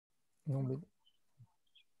normally,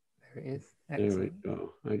 there it is. There we Excellent.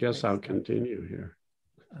 go. I guess I'll continue here.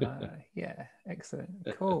 Yeah, excellent.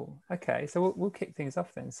 Cool. Okay, so we'll kick things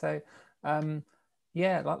off then. So,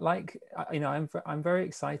 yeah, I'm very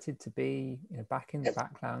excited to be back in the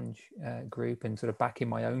Back Lounge group, and sort of back in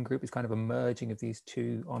my own group. It's kind of a merging of these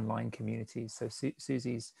two online communities. So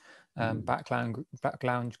Susie's Back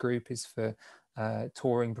Lounge group is for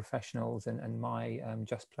touring professionals, and my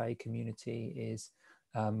Just Play community is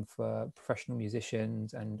for professional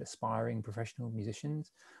musicians and aspiring professional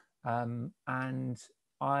musicians. And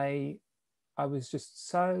I was just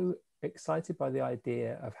so excited by the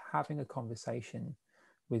idea of having a conversation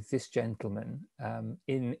with this gentleman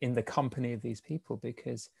in the company of these people,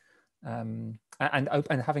 because and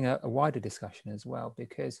having a wider discussion as well,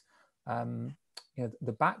 because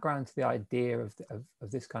the background to the idea of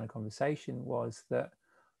this kind of conversation was that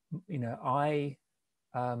I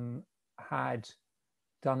had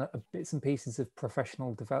done bits and pieces of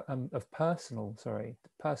personal development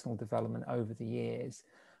over the years,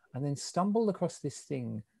 and then stumbled across this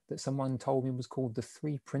thing that someone told me was called the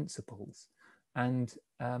 3 principles. And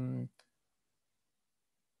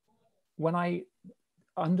when I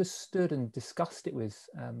understood and discussed it with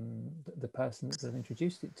the person that sort of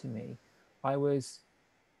introduced it to me, I was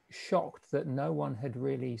shocked that no one had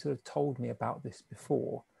really sort of told me about this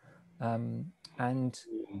before. And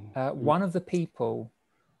one of the people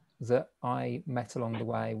that I met along the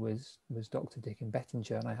way was Dr. Dicken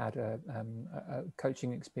Bettinger, and I had a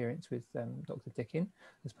coaching experience with Dr. Dicken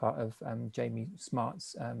as part of Jamie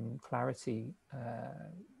Smart's Clarity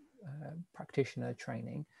practitioner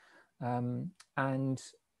training. And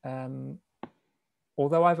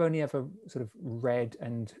although I've only ever sort of read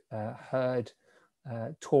and heard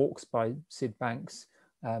talks by Sid Banks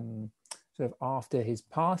sort of after his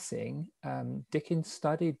passing, Dicken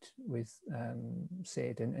studied with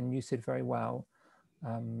Sid and knew Sid very well,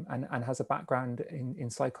 and has a background in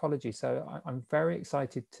psychology. So I'm very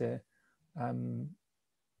excited to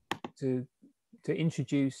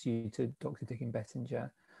introduce you to Dr. Dicken Bettinger.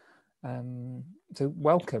 So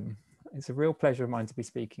welcome. It's a real pleasure of mine to be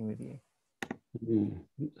speaking with you.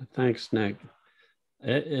 Thanks, Nick.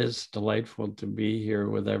 It is delightful to be here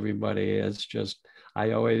with everybody. It's just,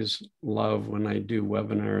 I always love when I do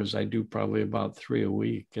webinars. I do probably about 3 a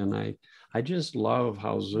week. And I just love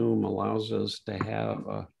how Zoom allows us to have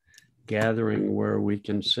a gathering where we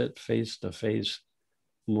can sit face to face,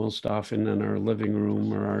 most often in our living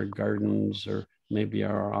room or our gardens or maybe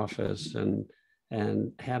our office, and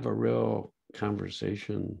have a real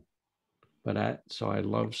conversation. But so I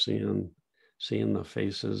love seeing the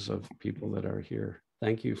faces of people that are here.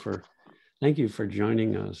 Thank you for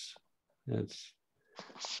joining us. It's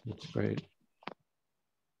great.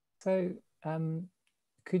 So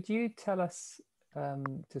could you tell us,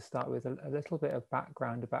 to start with, a little bit of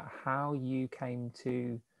background about how you came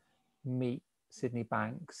to meet Sydney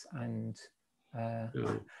Banks, and I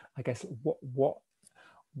guess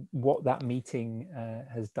what that meeting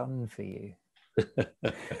has done for you?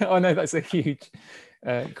 Oh no, that's a huge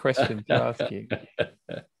question to ask you.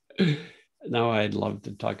 No, I'd love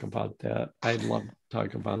to talk about that.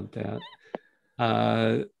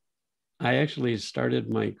 I actually started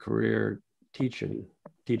my career teaching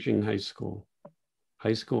high school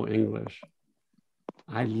English.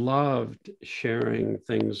 I loved sharing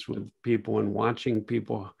things with people and watching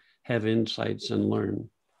people have insights and learn.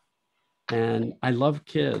 And I love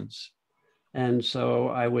kids. And so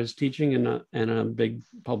I was teaching in a big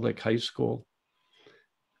public high school.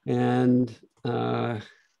 And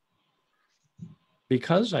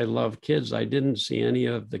because I love kids, I didn't see any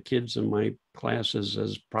of the kids in my classes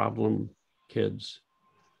as problem kids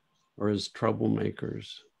or as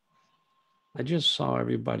troublemakers. I just saw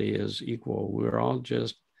everybody as equal. We were all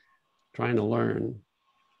just trying to learn.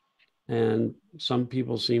 And some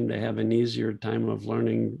people seem to have an easier time of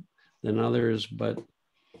learning than others, but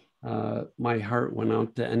my heart went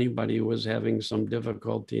out to anybody who was having some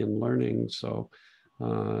difficulty in learning. So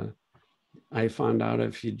I found out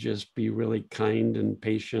if you just be really kind and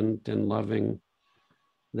patient and loving,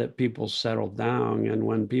 that people settle down. And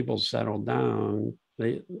when people settle down,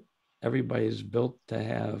 everybody's built to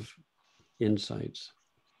have insights.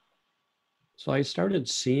 So I started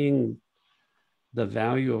seeing the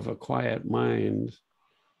value of a quiet mind.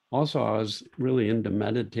 Also, I was really into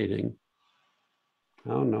meditating. I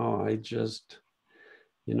don't know, I just,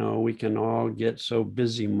 we can all get so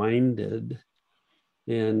busy-minded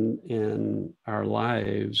in our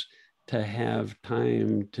lives to have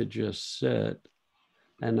time to just sit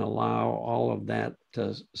and allow all of that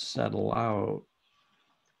to settle out.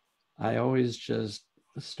 I always just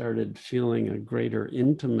started feeling a greater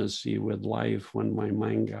intimacy with life when my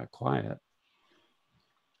mind got quiet.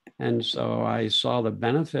 And so I saw the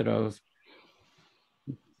benefit of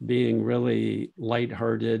being really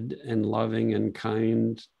lighthearted and loving and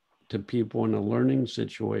kind to people in a learning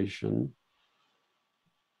situation,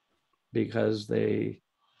 because they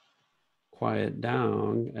quiet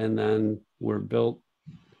down and then we're built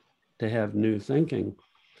to have new thinking.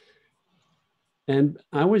 And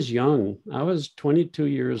I was young. I was 22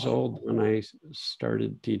 years old when I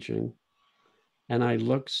started teaching, and I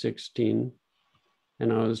looked 16,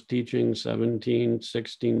 and I was teaching 17,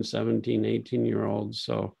 16, 17, 18-year-olds.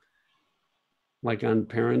 So like on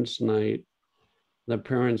parents' night, the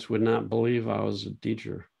parents would not believe I was a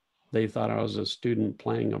teacher. They thought I was a student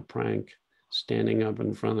playing a prank, standing up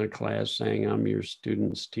in front of the class saying, I'm your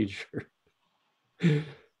student's teacher.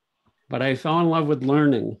 But I fell in love with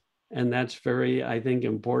learning. And that's very, I think,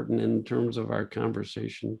 important in terms of our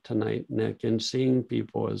conversation tonight, Nick, and seeing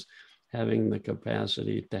people as having the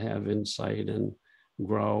capacity to have insight and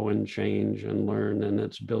grow and change and learn, and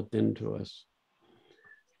it's built into us.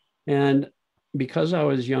 And because I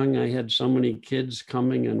was young, I had so many kids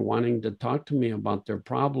coming and wanting to talk to me about their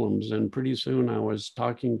problems. And pretty soon I was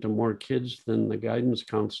talking to more kids than the guidance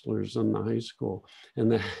counselors in the high school. And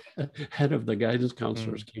the head of the guidance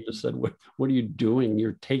counselors came and said, what are you doing?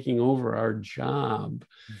 You're taking over our job.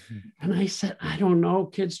 And I said, I don't know.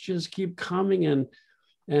 Kids just keep coming.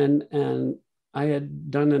 And I had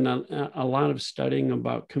done a lot of studying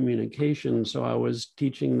about communication. So I was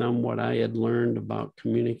teaching them what I had learned about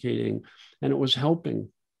communicating, and it was helping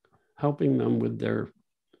them with their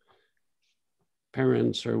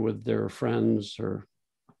parents or with their friends, or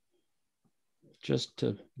just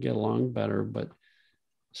to get along better. But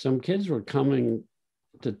some kids were coming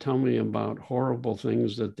to tell me about horrible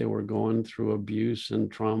things that they were going through, abuse and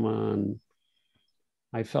trauma, and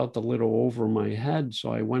I felt a little over my head.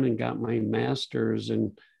 So I went and got my master's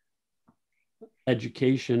in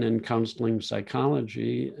education and counseling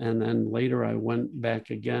psychology. And then later I went back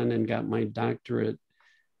again and got my doctorate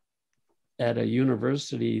at a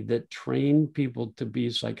university that trained people to be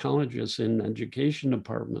psychologists in the education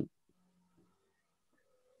department.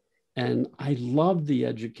 And I love the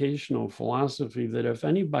educational philosophy that if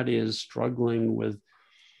anybody is struggling with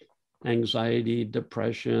anxiety,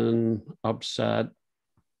 depression, upset,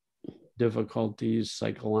 difficulties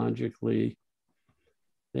psychologically,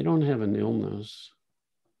 they don't have an illness.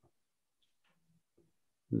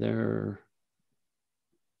 There's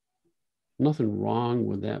nothing wrong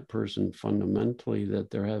with that person fundamentally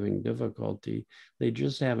that they're having difficulty. They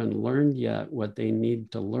just haven't learned yet what they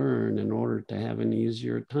need to learn in order to have an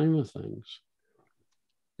easier time of things.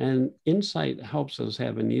 And insight helps us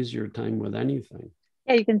have an easier time with anything.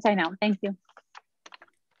 Yeah, you can sign out. Thank you.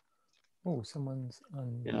 Oh, someone's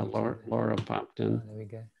on. Yeah, Laura popped in. Oh, there we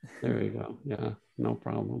go. There you go. Yeah, no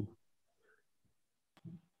problem.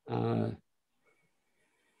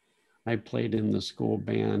 I played in the school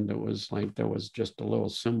band. It was like there was just a little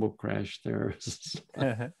cymbal crash there.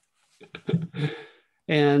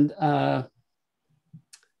 And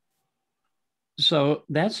so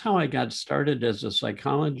that's how I got started as a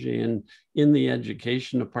psychology. And in the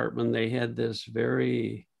education department, they had this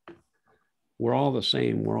we're all the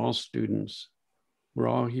same. We're all students. We're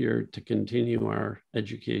all here to continue our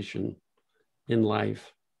education in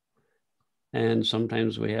life. And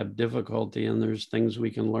sometimes we have difficulty, and there's things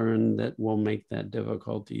we can learn that will make that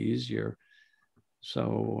difficulty easier.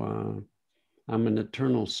 So I'm an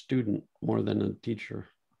eternal student more than a teacher,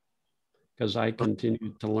 because I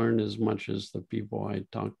continue to learn as much as the people I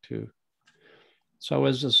talk to. So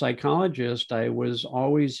as a psychologist, I was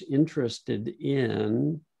always interested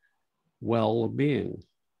in well-being.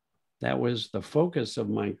 That was the focus of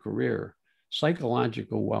my career,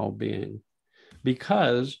 psychological well-being,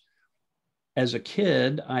 because as a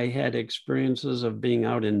kid, I had experiences of being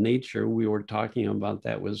out in nature. We were talking about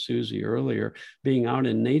that with Susie earlier, being out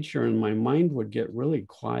in nature, and my mind would get really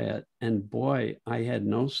quiet. And boy, I had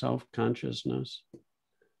no self-consciousness.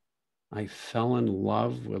 I fell in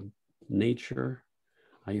love with nature.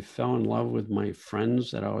 I fell in love with my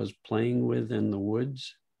friends that I was playing with in the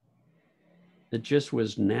woods. It just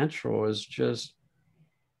was natural.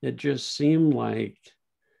 It just seemed like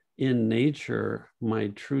in nature, my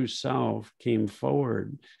true self came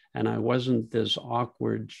forward, and I wasn't this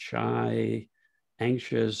awkward, shy,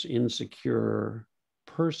 anxious, insecure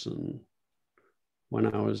person when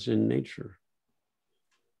I was in nature.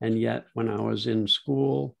 And yet when I was in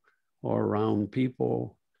school or around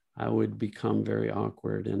people, I would become very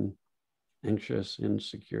awkward and anxious,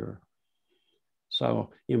 insecure.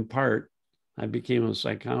 So in part, I became a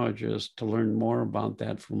psychologist to learn more about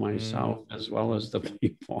that for myself as well as the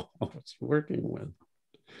people I was working with.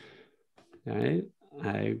 Right?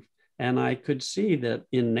 And I could see that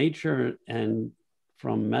in nature and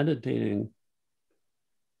from meditating,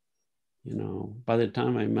 you know, by the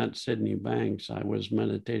time I met Sydney Banks, I was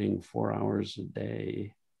meditating 4 hours a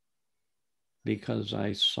day because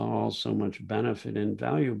I saw so much benefit and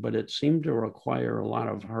value, but it seemed to require a lot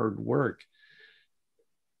of hard work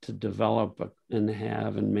to develop and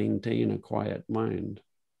have and maintain a quiet mind.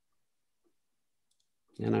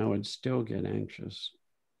 And I would still get anxious.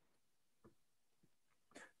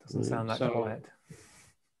 Doesn't sound that quiet.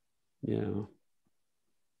 Yeah.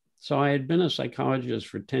 So I had been a psychologist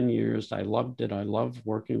for 10 years. I loved it. I loved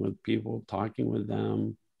working with people, talking with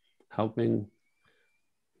them, helping.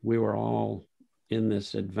 We were all in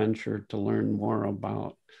this adventure to learn more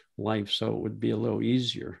about life so it would be a little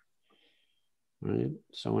easier, right?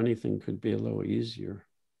 So anything could be a little easier.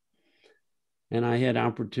 And I had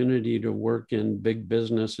opportunity to work in big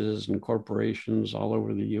businesses and corporations all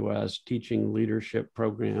over the US, teaching leadership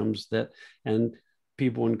programs and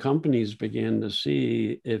people in companies began to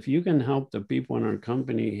see if you can help the people in our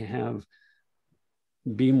company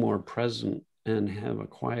be more present and have a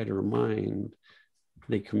quieter mind,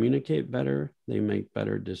 they communicate better, they make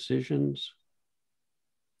better decisions.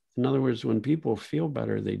 In other words, when people feel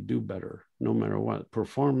better, they do better, no matter what.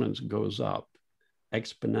 Performance goes up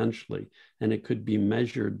exponentially, and it could be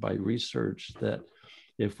measured by research that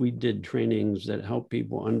if we did trainings that help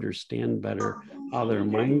people understand better how their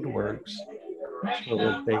mind works so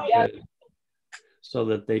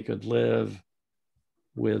that they could live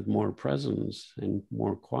with more presence and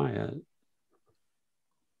more quiet,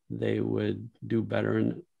 they would do better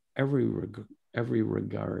in every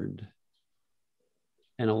regard.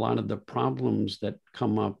 And a lot of the problems that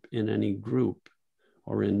come up in any group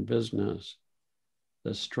or in business,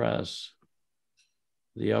 the stress,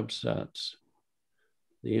 the upsets,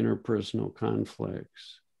 the interpersonal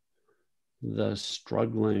conflicts, the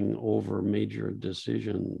struggling over major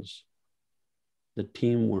decisions, the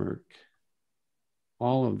teamwork,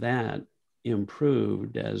 all of that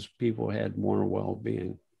improved as people had more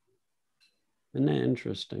well-being. Isn't that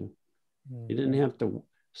interesting? You didn't have to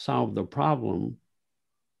solve the problem.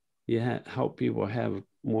 You had help people have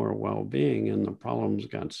more well-being, and the problems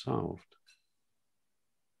got solved.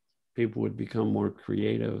 People would become more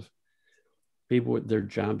creative. People with their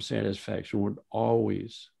job satisfaction would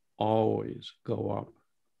always go up.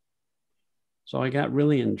 So I got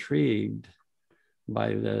really intrigued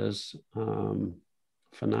by this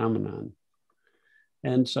phenomenon.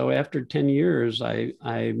 And so after 10 years, I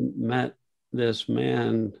met this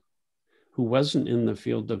man who wasn't in the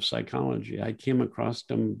field of psychology. I came across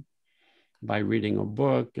him by reading a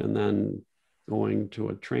book and then going to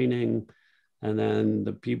a training. And then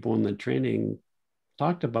the people in the training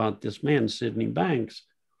talked about this man, Sydney Banks.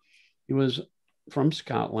 He was from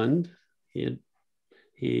Scotland.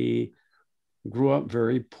 He grew up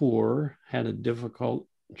very poor, had a difficult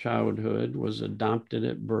childhood, was adopted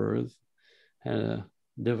at birth, had a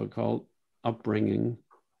difficult upbringing.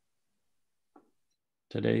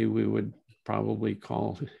 Today, we would probably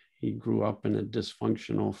call he grew up in a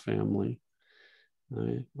dysfunctional family,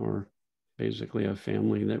 or basically a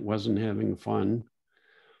family that wasn't having fun.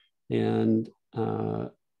 And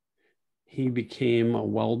he became a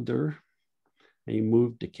welder. He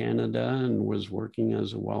moved to Canada and was working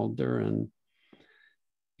as a welder. And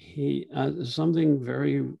something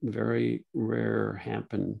very, very rare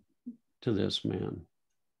happened to this man.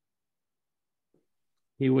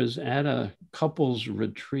 He was at a couples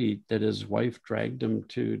retreat that his wife dragged him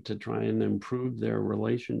to try and improve their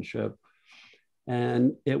relationship.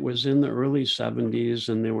 And it was in the early 70s,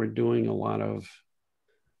 and they were doing a lot of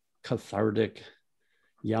cathartic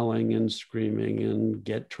yelling and screaming and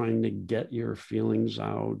trying to get your feelings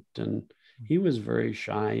out. And he was very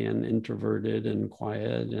shy and introverted and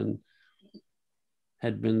quiet and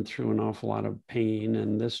had been through an awful lot of pain.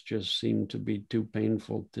 And this just seemed to be too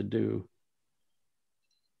painful to do.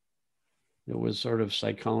 It was sort of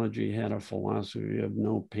psychology had a philosophy of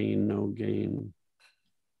no pain, no gain.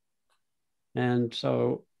 And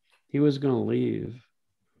so he was going to leave.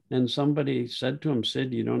 And somebody said to him,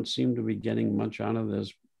 Sid, you don't seem to be getting much out of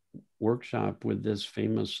this workshop with this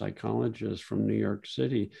famous psychologist from New York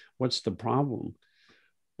City. What's the problem?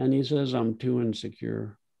 And he says, I'm too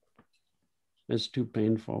insecure. It's too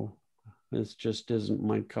painful. This just isn't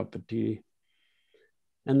my cup of tea.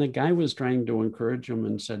 And the guy was trying to encourage him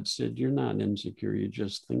and said, Sid, you're not insecure. You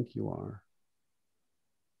just think you are.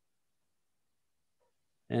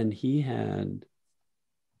 And he had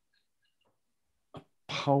a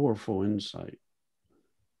powerful insight.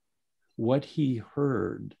 What he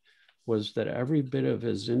heard was that every bit of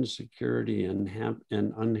his insecurity and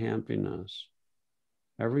unhappiness,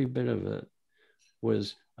 every bit of it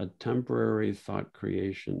was a temporary thought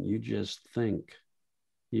creation. You just think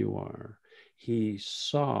you are. He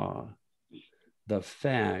saw the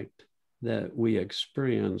fact that we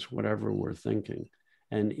experience whatever we're thinking.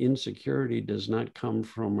 And insecurity does not come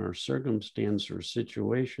from our circumstance or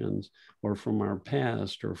situations or from our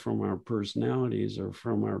past or from our personalities or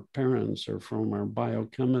from our parents or from our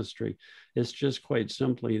biochemistry. It's just quite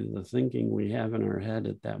simply the thinking we have in our head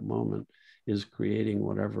at that moment is creating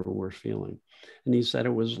whatever we're feeling. And he said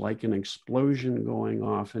it was like an explosion going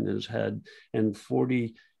off in his head, and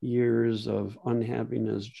 40 years of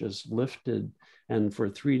unhappiness just lifted. And for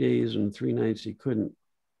 3 days and 3 nights, he couldn't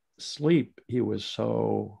sleep. He was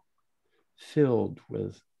so filled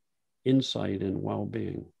with insight and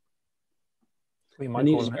well-being. We might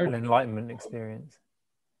call it an enlightenment experience.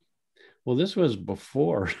 Well, this was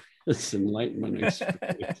before this enlightenment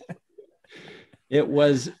experience. It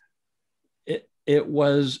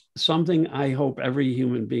was something I hope every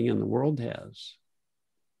human being in the world has.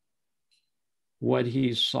 What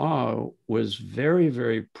he saw was very,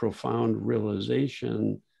 very profound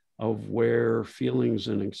realization of where feelings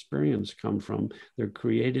and experience come from. They're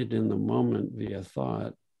created in the moment via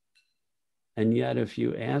thought. And yet, if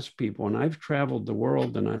you ask people, and I've traveled the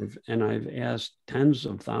world and I've asked tens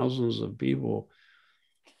of thousands of people,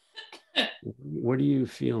 what are you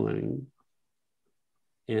feeling?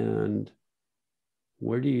 And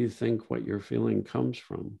where do you think what you're feeling comes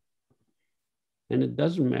from? And it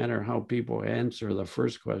doesn't matter how people answer the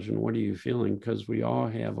first question, what are you feeling? Because we all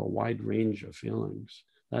have a wide range of feelings.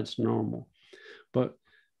 That's normal. But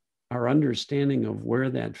our understanding of where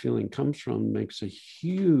that feeling comes from makes a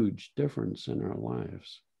huge difference in our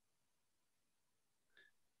lives.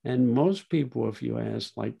 And most people, if you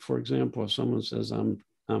ask, like, for example, if someone says, I'm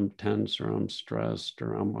tense or I'm stressed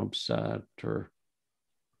or I'm upset,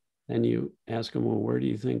 and you ask them, well, where do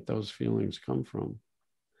you think those feelings come from?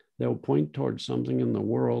 They'll point towards something in the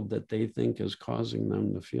world that they think is causing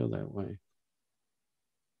them to feel that way.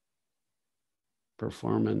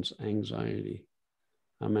 Performance anxiety.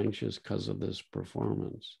 I'm anxious because of this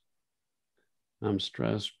performance. I'm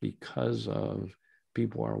stressed because of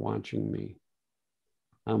people are watching me.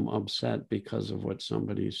 I'm upset because of what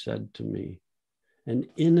somebody said to me. And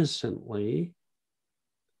innocently,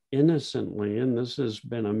 and this has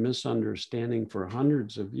been a misunderstanding for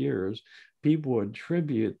hundreds of years, people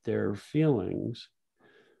attribute their feelings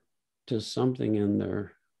to something in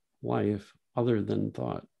their life other than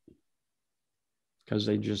thought, because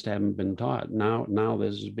they just haven't been taught. Now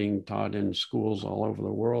this is being taught in schools all over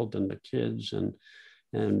the world, and the kids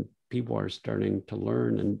and people are starting to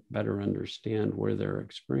learn and better understand where their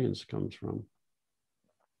experience comes from.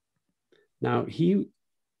 Now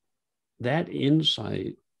that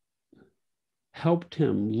insight helped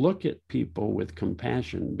him look at people with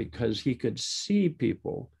compassion, because he could see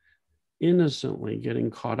people innocently getting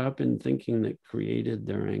caught up in thinking that created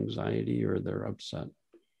their anxiety or their upset.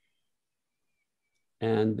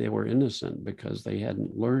 And they were innocent because they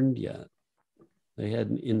hadn't learned yet. They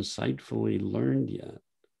hadn't insightfully learned yet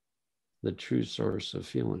the true source of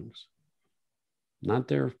feelings.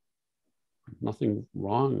 Nothing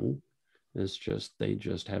wrong. It's just, they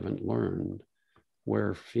just haven't learned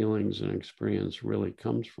where feelings and experience really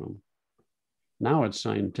comes from. Now it's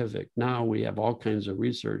scientific. Now we have all kinds of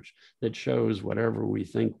research that shows whatever we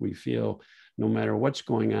think we feel, no matter what's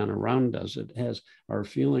going on around us, our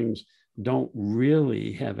feelings don't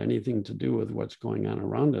really have anything to do with what's going on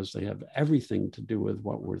around us. They have everything to do with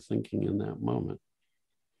what we're thinking in that moment.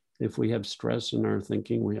 If we have stress in our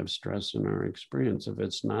thinking, we have stress in our experience. If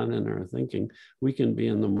it's not in our thinking, we can be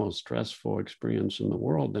in the most stressful experience in the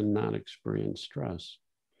world and not experience stress.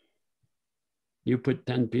 You put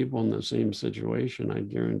 10 people in the same situation, I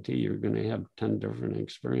guarantee you're going to have 10 different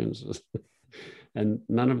experiences. And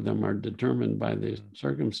none of them are determined by the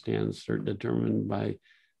circumstance. They're determined by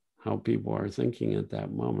how people are thinking at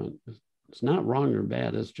that moment. It's not wrong or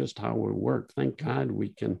bad. It's just how we work. Thank God we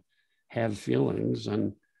can have feelings,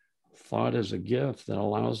 and thought is a gift that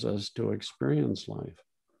allows us to experience life.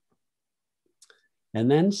 And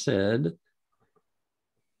then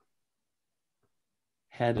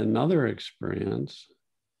had another experience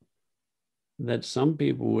that some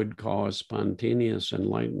people would call a spontaneous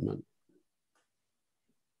enlightenment.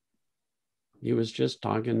 He was just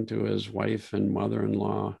talking to his wife and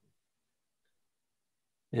mother-in-law,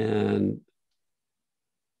 and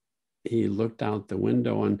he looked out the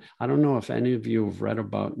window, and I don't know if any of you have read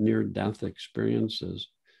about near-death experiences,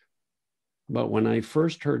 But when I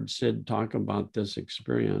first heard Sid talk about this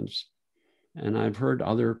experience, and I've heard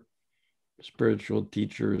other spiritual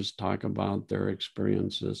teachers talk about their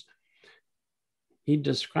experiences, he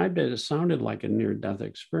described it, it sounded like a near-death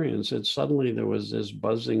experience. It suddenly, there was this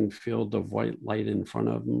buzzing field of white light in front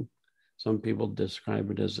of him. Some people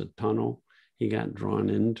describe it as a tunnel. He got drawn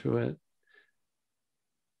into it.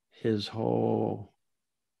 His whole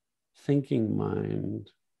thinking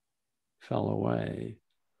mind fell away,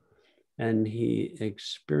 and he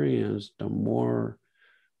experienced a more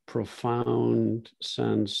profound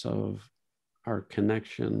sense of our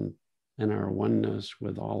connection and our oneness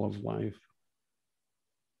with all of life,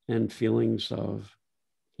 and feelings of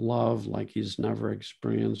love like he's never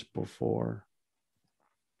experienced before.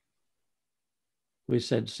 We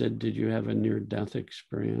said, Sid, did you have a near-death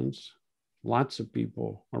experience? Lots of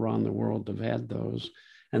people around the world have had those,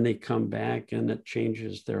 and they come back and it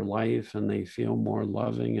changes their life, and they feel more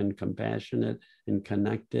loving and compassionate and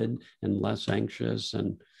connected and less anxious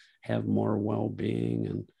and have more well-being.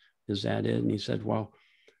 And is that it? And he said, well,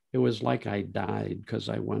 it was like I died because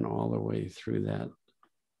I went all the way through that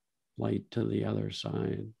light to the other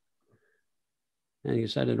side. And he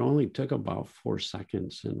said it only took about 4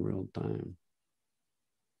 seconds in real time.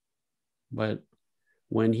 But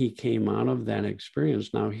when he came out of that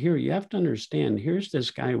experience, now here you have to understand, here's this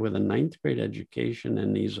guy with a 9th grade education,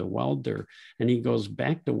 and he's a welder, and he goes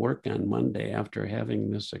back to work on Monday after having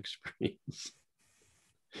this experience.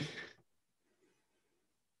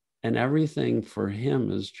 And everything for him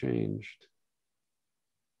has changed.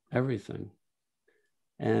 Everything.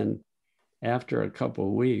 And after a couple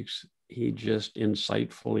of weeks, he just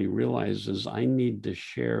insightfully realizes, I need to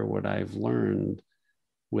share what I've learned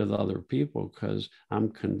with other people, because I'm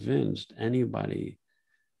convinced anybody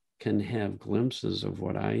can have glimpses of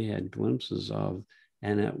what I had glimpses of,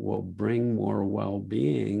 and it will bring more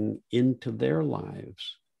well-being into their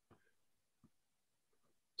lives.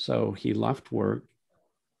 So he left work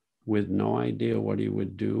with no idea what he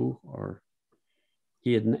would do, or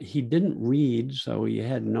he didn't read, so he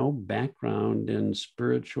had no background in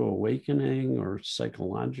spiritual awakening or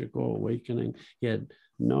psychological awakening. He had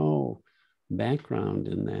no background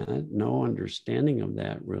in that, no understanding of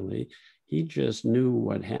that really. He just knew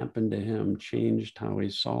what happened to him changed how he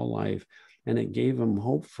saw life, and it gave him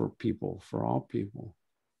hope for people, for all people.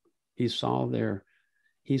 He saw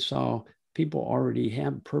people already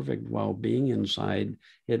have perfect well-being inside.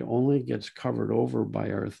 It only gets covered over by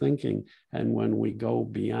our thinking. And when we go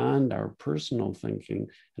beyond our personal thinking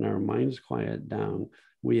and our minds quiet down,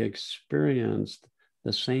 we experience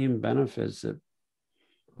the same benefits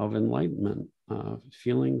of enlightenment,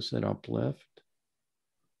 feelings that uplift,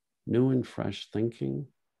 new and fresh thinking.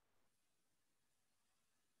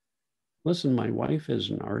 Listen, my wife is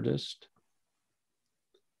an artist.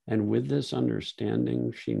 And with this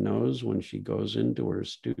understanding, she knows when she goes into her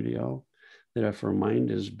studio that if her mind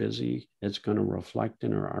is busy, it's going to reflect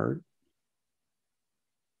in her art.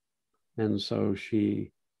 And so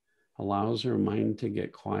she allows her mind to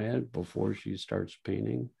get quiet before she starts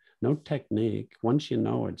painting. No technique. Once you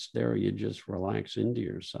know it's there, you just relax into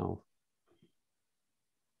yourself.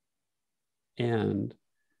 And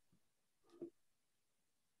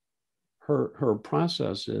her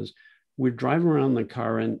process is, we drive around the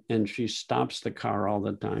car and she stops the car all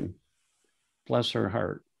the time. Bless her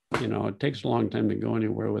heart. You know, it takes a long time to go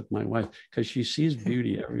anywhere with my wife because she sees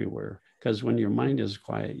beauty everywhere. Because when your mind is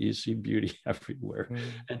quiet, you see beauty everywhere.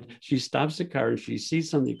 And she stops the car and she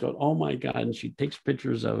sees something, goes, oh my God, and she takes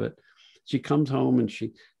pictures of it. She comes home and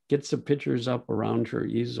she gets the pictures up around her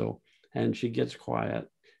easel and she gets quiet.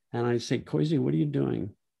 And I say, Koizi, what are you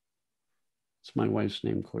doing? It's my wife's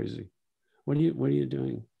name, Koizi. What are you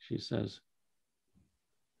doing? She says,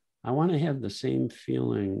 I want to have the same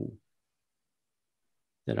feeling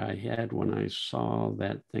that I had when I saw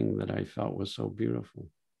that thing that I felt was so beautiful.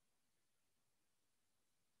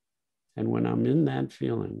 And when I'm in that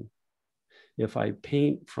feeling, if I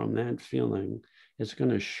paint from that feeling, it's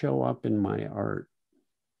going to show up in my art.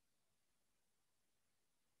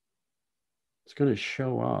 It's going to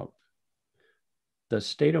show up. The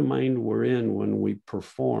state of mind we're in when we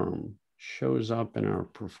perform shows up in our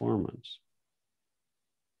performance.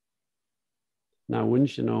 Now,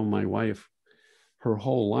 wouldn't you know, my wife, her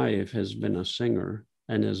whole life has been a singer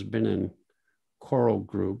and has been in choral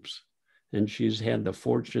groups. And she's had the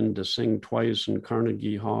fortune to sing twice in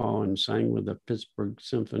Carnegie Hall and sang with the Pittsburgh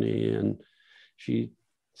Symphony. And she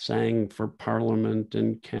sang for Parliament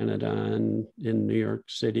in Canada and in New York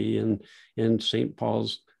City and in St.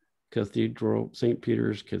 Paul's Cathedral, St.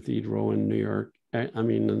 Peter's Cathedral in New York,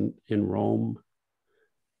 in Rome.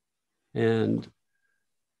 And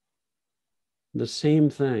the same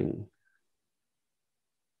thing,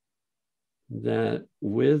 that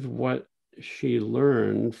with what she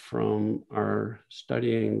learned from our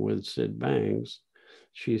studying with Sid Banks,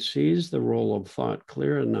 she sees the role of thought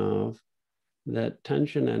clear enough that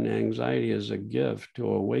tension and anxiety is a gift to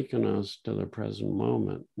awaken us to the present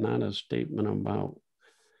moment, not a statement about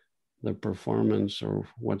the performance or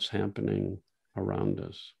what's happening around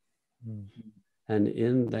us. Mm. And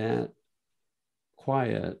in that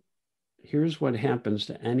quiet, here's what happens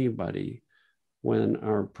to anybody when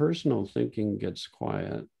our personal thinking gets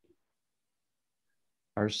quiet.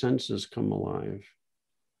 Our senses come alive.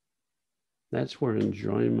 That's where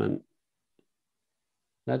enjoyment,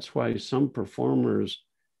 that's why some performers,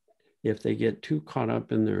 if they get too caught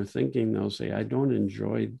up in their thinking, they'll say, I don't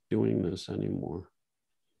enjoy doing this anymore.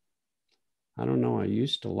 I don't know, I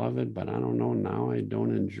used to love it, but I don't know, now I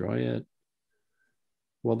don't enjoy it.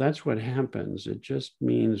 Well, that's what happens. It just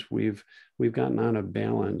means we've gotten out of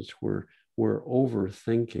balance. We're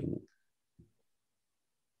overthinking.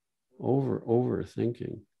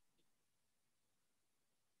 Overthinking.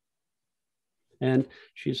 And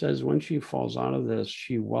she says when she falls out of this,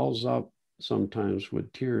 she wells up sometimes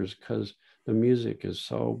with tears because the music is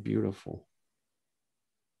so beautiful.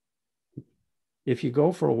 If you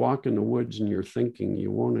go for a walk in the woods and you're thinking, you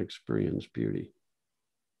won't experience beauty.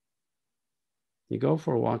 You go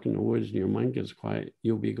for a walk in the woods and your mind gets quiet,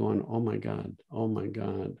 you'll be going, oh my God, oh my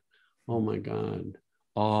God, oh my God.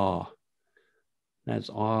 Awe. That's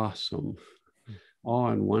awesome. Awe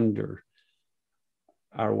and wonder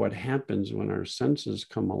are what happens when our senses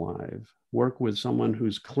come alive. Work with someone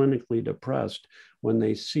who's clinically depressed. When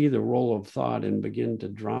they see the role of thought and begin to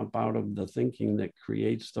drop out of the thinking that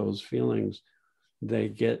creates those feelings, they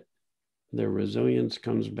get, their resilience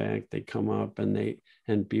comes back, they come up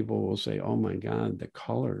and people will say, oh my God, the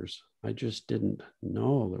colors. I just didn't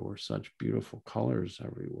know there were such beautiful colors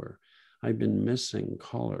everywhere. I've been missing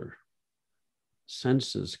color.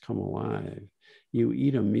 Senses come alive. You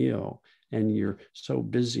eat a meal and you're so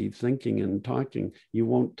busy thinking and talking, you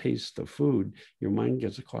won't taste the food. Your mind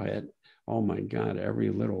gets quiet. Oh my God, every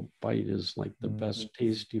little bite is like the best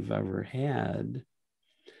taste you've ever had.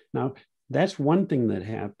 Now, that's one thing that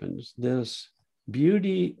happens. This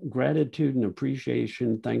beauty, gratitude, and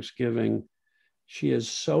appreciation, Thanksgiving, she is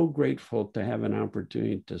so grateful to have an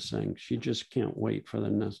opportunity to sing. She just can't wait for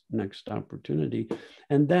the next opportunity.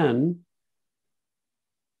 And then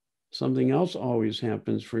something else always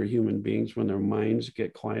happens for human beings when their minds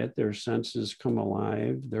get quiet, their senses come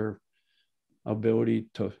alive, their ability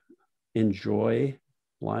to enjoy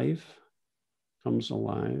life comes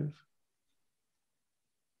alive.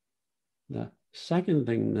 The second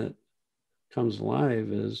thing that comes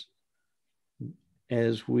alive is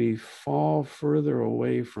as we fall further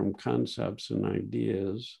away from concepts and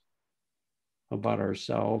ideas about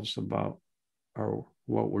ourselves, about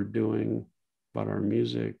what we're doing, about our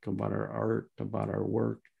music, about our art, about our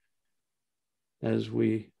work, as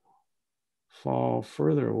we fall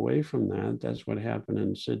further away from that, that's what happened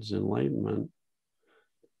in Sid's enlightenment.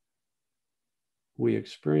 We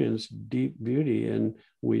experience deep beauty and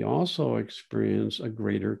we also experience a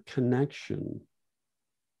greater connection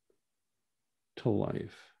to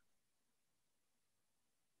life.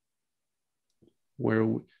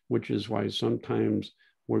 Which is why sometimes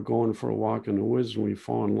we're going for a walk in the woods and we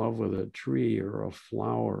fall in love with a tree or a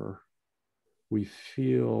flower. We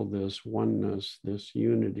feel this oneness, this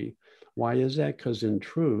unity. Why is that? Because in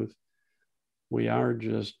truth, we are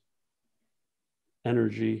just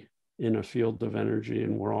energy in a field of energy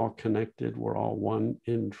and we're all connected. We're all one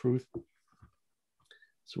in truth.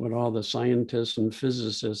 It's what all the scientists and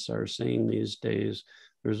physicists are saying these days.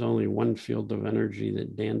 There's only one field of energy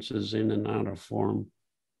that dances in and out of form.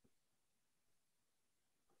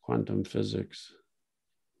 Quantum physics.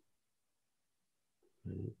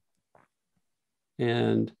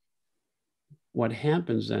 And what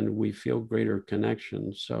happens then, we feel greater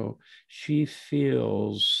connection. So she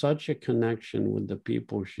feels such a connection with the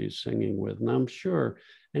people she's singing with. And I'm sure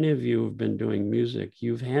any of you who've been doing music,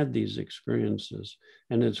 you've had these experiences.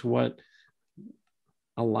 And it's what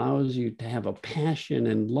allows you to have a passion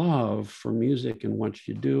and love for music and what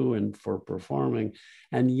you do and for performing.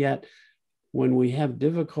 And yet, when we have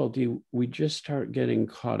difficulty, we just start getting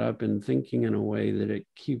caught up in thinking in a way that it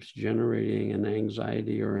keeps generating an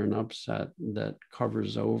anxiety or an upset that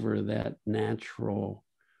covers over that natural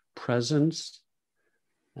presence,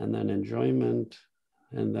 and then enjoyment,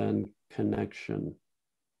 and then connection.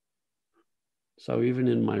 So even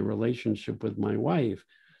in my relationship with my wife,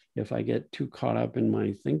 if I get too caught up in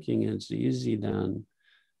my thinking, it's easy then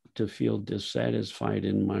to feel dissatisfied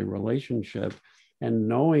in my relationship. And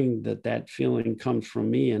knowing that that feeling comes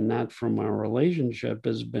from me and not from our relationship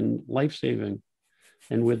has been life-saving.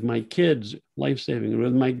 And with my kids, life-saving. And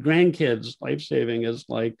with my grandkids, life-saving is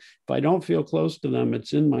like, if I don't feel close to them,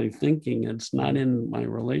 it's in my thinking, it's not in my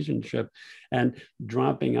relationship. And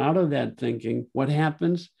dropping out of that thinking, what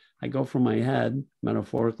happens? I go from my head,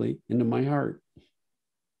 metaphorically, into my heart.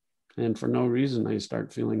 And for no reason, I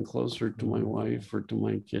start feeling closer to my wife or to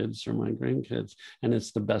my kids or my grandkids. And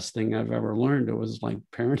it's the best thing I've ever learned. It was like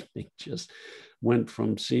parenting just went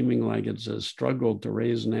from seeming like it's a struggle to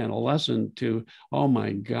raise an adolescent to, oh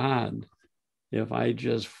my God, if I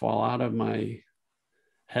just fall out of my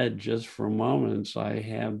head just for moments, I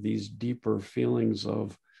have these deeper feelings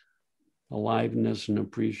of aliveness and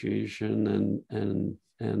appreciation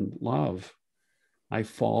and love. I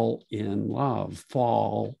fall in love,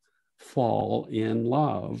 fall in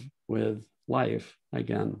love with life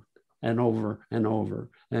again and over and over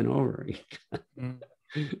and over again.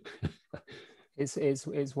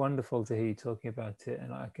 It's wonderful to hear you talking about it,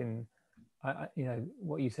 and I you know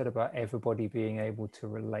what you said about everybody being able to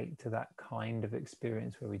relate to that kind of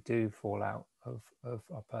experience where we do fall out of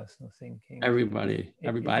our personal thinking. Everybody,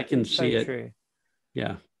 I can see it. True.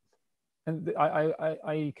 Yeah. And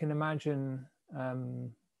I can imagine, you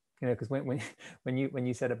know, because when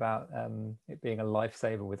you said about it being a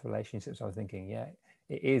lifesaver with relationships, I was thinking, yeah,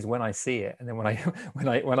 it is when I see it, and then when I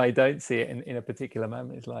when I don't see it in a particular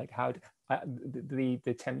moment, it's like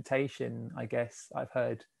the temptation, I guess I've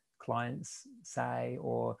heard clients say,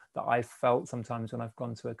 or that I've felt sometimes when I've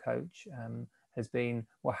gone to a coach, has been,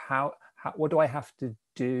 well, how what do I have to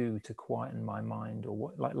do to quieten my mind, or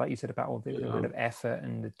what, like you said about all the kind of effort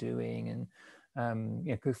and the doing, and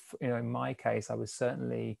you know, because you know, in my case, I was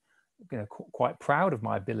certainly, you know, quite proud of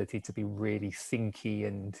my ability to be really thinky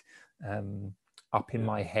and up in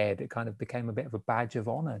my head. It kind of became a bit of a badge of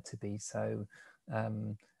honor to be so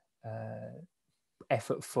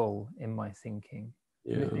effortful in my thinking.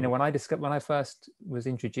 You know, when I first was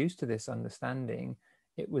introduced to this understanding,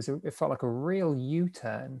 it felt like a real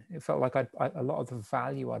U-turn. It felt like a lot of the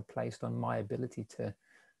value I'd placed on my ability to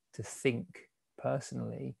think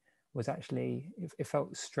personally was actually, it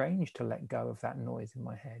felt strange to let go of that noise in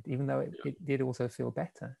my head, even though it did also feel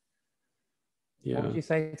better. What would you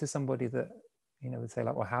say to somebody that, you know, would say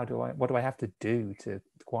like, well, what do I have to do to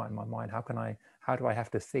quieten my mind? How do I have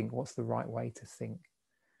to think? What's the right way to think?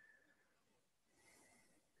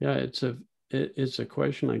 Yeah, it's a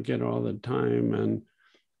question I get all the time. And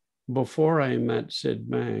before I met Sid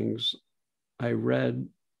Bangs, I read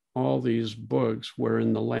all these books where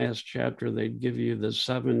in the last chapter, they'd give you the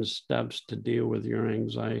 7 steps to deal with your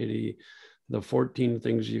anxiety, the 14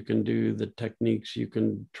 things you can do, the techniques you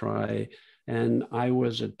can try. And I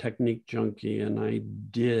was a technique junkie, and I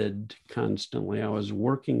did constantly. I was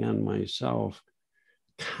working on myself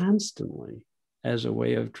constantly as a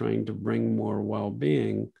way of trying to bring more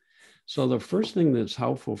well-being. So the first thing that's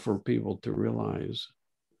helpful for people to realize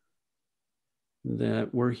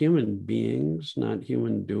that we're human beings, not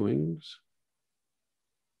human doings,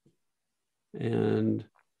 and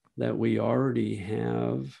that we already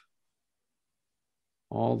have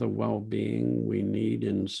all the well-being we need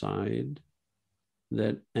inside,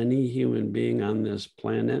 that any human being on this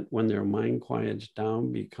planet, when their mind quiets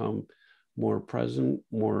down, become more present,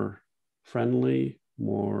 more friendly,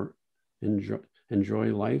 more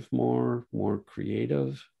enjoy life more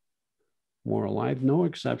creative, more alive. No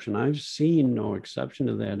exception. I've seen no exception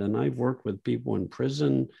to that. And I've worked with people in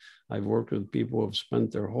prison. I've worked with people who have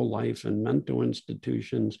spent their whole life in mental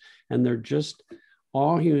institutions, and they're just,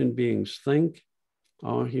 all human beings think,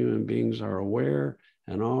 all human beings are aware,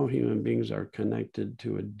 and all human beings are connected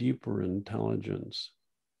to a deeper intelligence.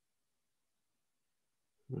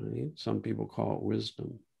 Right? Some people call it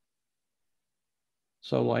wisdom.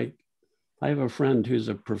 So like, I have a friend who's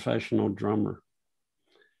a professional drummer.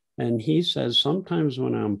 And he says, sometimes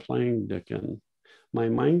when I'm playing Dicken, my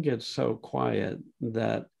mind gets so quiet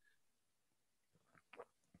that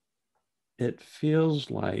it feels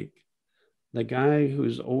like the guy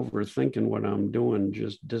who's overthinking what I'm doing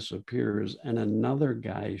just disappears and another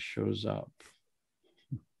guy shows up.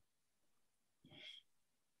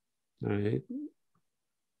 Right?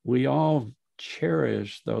 We all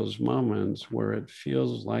cherish those moments where it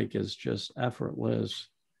feels like it's just effortless,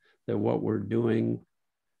 that what we're doing,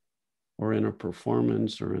 or in a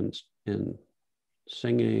performance, or in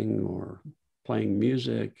singing or playing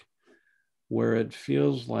music, where it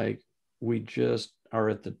feels like we just are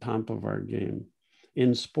at the top of our game.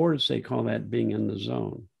 In sports, they call that being in the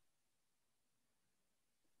zone.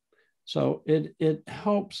 So it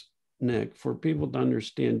helps, Nick, for people to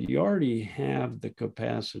understand you already have the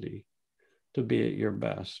capacity to be at your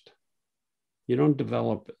best. You don't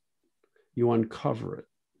develop it, you uncover it.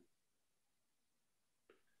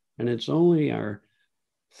 And it's only our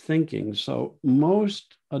thinking. So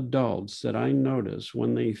most adults that I notice,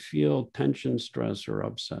 when they feel tension, stress, or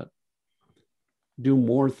upset, do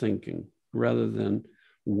more thinking rather than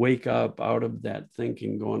wake up out of that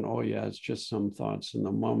thinking going, oh yeah, it's just some thoughts in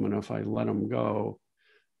the moment. If I let them go,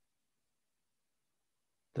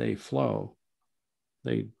 they flow,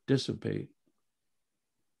 they dissipate,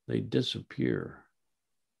 they disappear.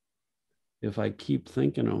 If I keep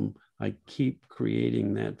thinking them, I keep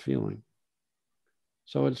creating that feeling.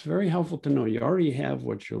 So it's very helpful to know you already have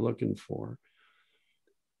what you're looking for.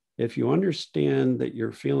 If you understand that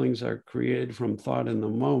your feelings are created from thought in the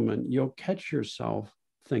moment, you'll catch yourself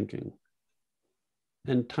thinking.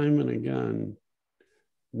 And time and again,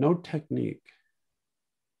 no technique.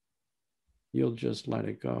 You'll just let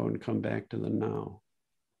it go and come back to the now.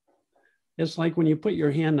 It's like when you put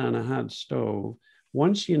your hand on a hot stove,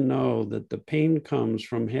 once you know that the pain comes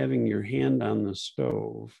from having your hand on the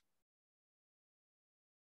stove,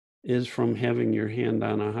 is from having your hand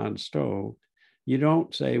on a hot stove, you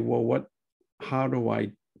don't say, well, how do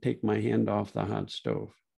I take my hand off the hot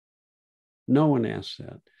stove? No one asks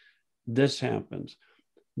that. This happens.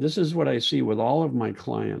 This is what I see with all of my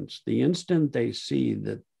clients. The instant they see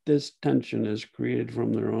that this tension is created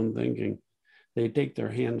from their own thinking, they take their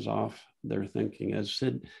hands off their thinking. As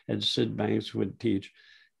Sid Banks would teach,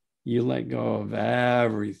 you let go of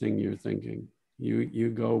everything you're thinking. You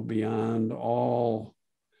go beyond all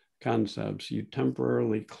concepts. You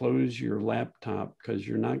temporarily close your laptop because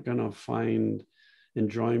you're not going to find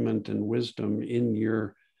enjoyment and wisdom in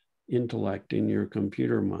your intellect, in your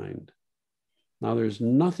computer mind. Now, there's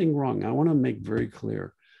nothing wrong. I want to make very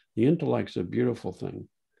clear, the intellect's a beautiful thing.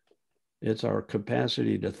 It's our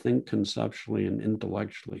capacity to think conceptually and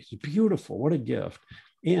intellectually. It's beautiful. What a gift.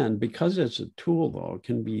 And because it's a tool, though, it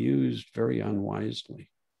can be used very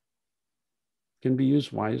unwisely. It can be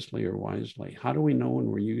used wisely or wisely. How do we know when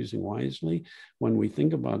we're using wisely? When we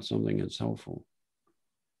think about something that's helpful.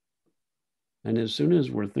 And as soon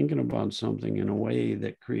as we're thinking about something in a way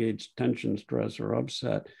that creates tension, stress, or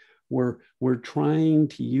upset, we're trying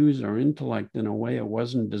to use our intellect in a way it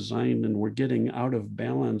wasn't designed, and we're getting out of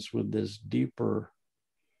balance with this deeper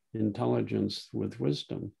intelligence with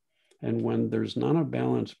wisdom. And when there's not a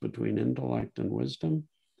balance between intellect and wisdom,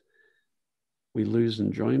 we lose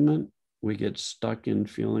enjoyment. We get stuck in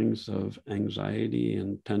feelings of anxiety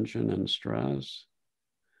and tension and stress.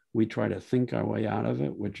 We try to think our way out of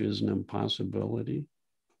it, which is an impossibility.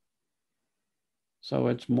 So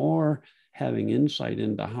it's more having insight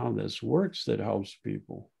into how this works that helps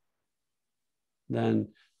people than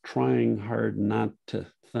trying hard not to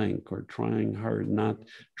think or trying hard not.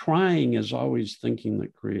 Trying is always thinking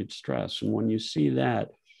that creates stress. And when you see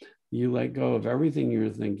that, you let go of everything you're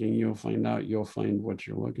thinking, you'll find what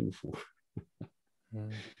you're looking for.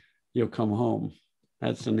 You'll come home.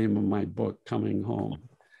 That's the name of my book, Coming Home.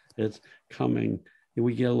 It's coming.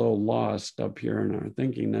 We get a little lost up here in our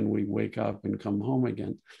thinking, then we wake up and come home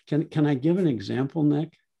again. Can I give an example,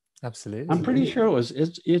 Nick? Absolutely. I'm pretty sure it's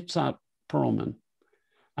Perlman.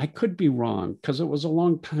 I could be wrong because it was a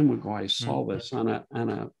long time ago. I saw this on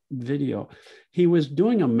a video. He was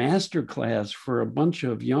doing a master class for a bunch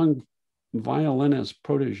of young violinist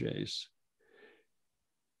proteges.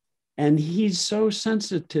 And he's so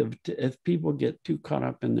sensitive to if people get too caught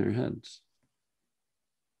up in their heads.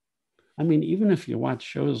 I mean, even if you watch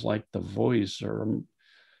shows like The Voice or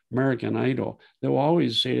American Idol, they'll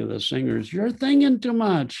always say to the singers, you're thinking too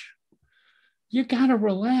much. You got to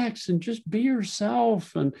relax and just be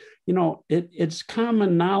yourself. And, you know, it's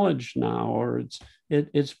common knowledge now, or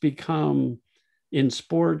it's become in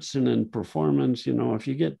sports and in performance, you know, if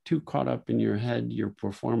you get too caught up in your head, your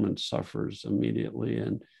performance suffers immediately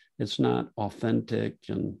and it's not authentic.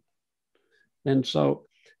 And so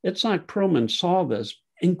it's like Perlman saw this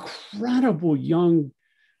incredible young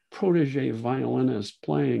protege violinist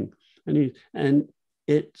playing, and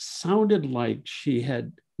it sounded like she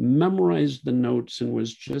had memorized the notes and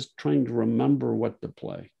was just trying to remember what to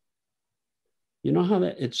play. You know how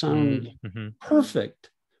that it sounds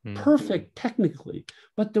perfect, perfect technically,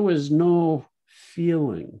 but there was no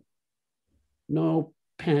feeling, no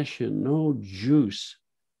passion, no juice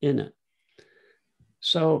in it.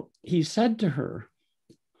 So he said to her,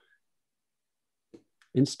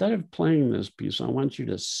 instead of playing this piece, I want you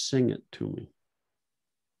to sing it to me.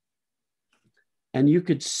 And you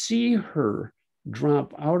could see her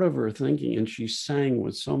drop out of her thinking, and she sang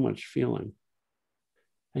with so much feeling.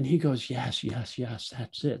 And he goes, yes, yes, yes,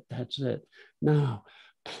 that's it, that's it. Now,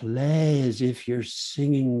 play as if you're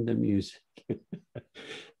singing the music.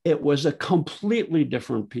 It was a completely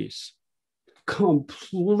different piece.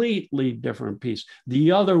 Completely different piece.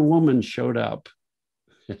 The other woman showed up,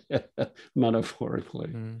 metaphorically.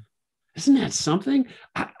 Mm. Isn't that something?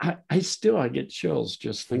 I get chills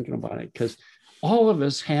just thinking about it, because all of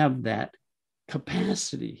us have that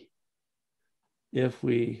capacity if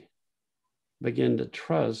we begin to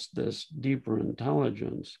trust this deeper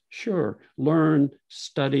intelligence. Sure, learn,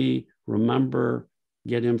 study, remember,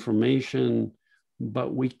 get information,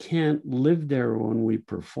 but we can't live there when we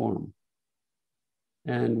perform.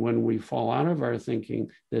 And when we fall out of our thinking,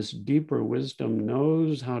 this deeper wisdom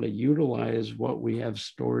knows how to utilize what we have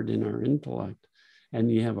stored in our intellect. And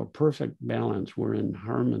you have a perfect balance. We're in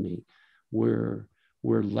harmony. We're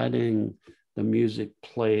letting the music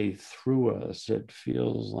play through us. It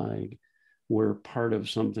feels like we're part of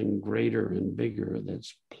something greater and bigger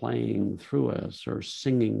that's playing through us or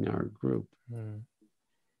singing our group. Mm.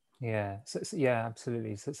 Yeah. Yeah,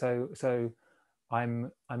 absolutely. So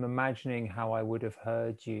I'm imagining how I would have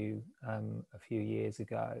heard you a few years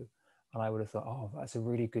ago, and I would have thought, oh, that's a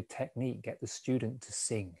really good technique. Get the student to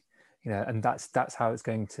sing, and that's how it's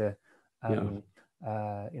going to,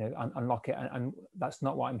 unlock it. And that's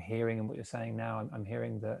not what I'm hearing and what you're saying now. I'm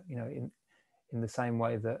hearing that, in the same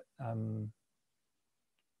way that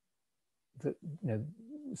that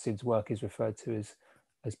Sid's work is referred to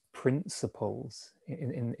as principles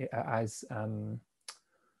as an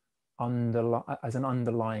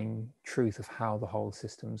underlying truth of how the whole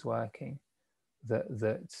system's working.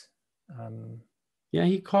 Yeah,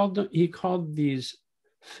 he called these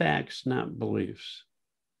facts, not beliefs.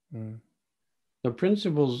 Mm. The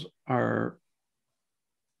principles are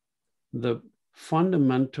the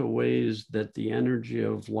fundamental ways that the energy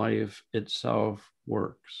of life itself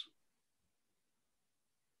works.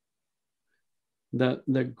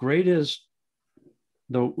 The greatest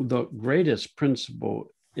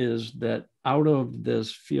principle is that out of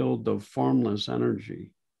this field of formless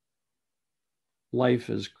energy, life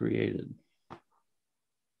is created.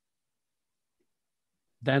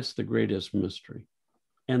 That's the greatest mystery,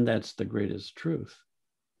 and that's the greatest truth.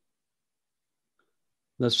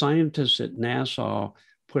 The scientists at NASA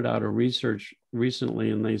put out a research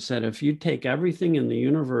recently, and they said, if you take everything in the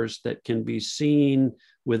universe that can be seen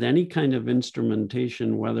with any kind of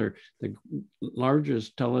instrumentation, whether the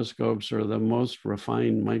largest telescopes or the most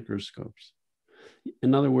refined microscopes,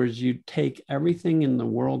 in other words, you take everything in the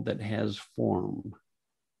world that has form,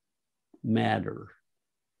 matter,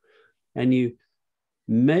 and you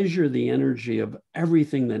measure the energy of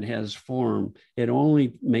everything that has form, it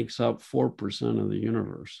only makes up 4% of the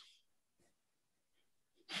universe.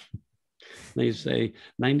 They say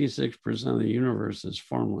 96% of the universe is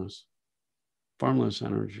formless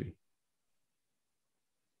energy.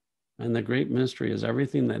 And the great mystery is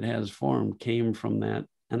everything that has form came from that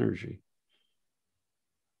energy.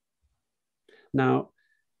 Now,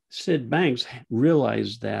 Sid Banks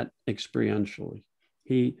realized that experientially.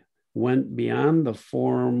 He went beyond the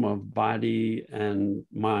form of body and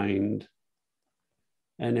mind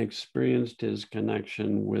and experienced his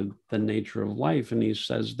connection with the nature of life. And he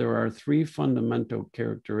says there are three fundamental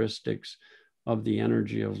characteristics of the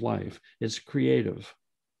energy of life. It's creative.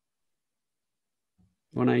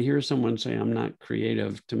 When I hear someone say, I'm not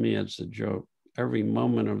creative, to me, it's a joke. Every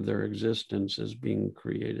moment of their existence is being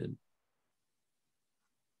created.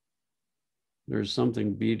 There's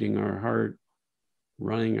something beating our heart,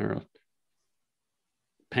 running our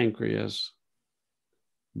pancreas,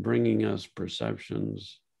 bringing us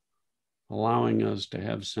perceptions, allowing us to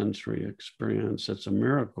have sensory experience. It's a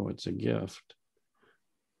miracle. It's a gift.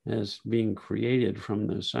 It's being created from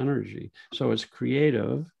this energy. So it's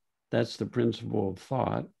creative. That's the principle of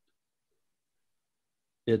thought.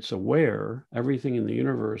 It's aware. Everything in the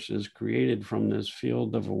universe is created from this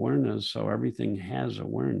field of awareness. So everything has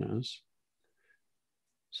awareness.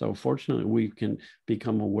 So fortunately, we can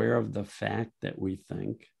become aware of the fact that we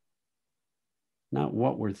think, not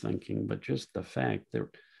what we're thinking, but just the fact that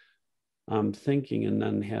I'm thinking and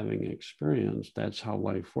then having experience. That's how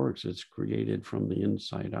life works. It's created from the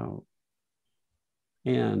inside out.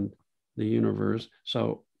 And the universe,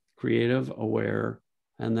 so creative, aware,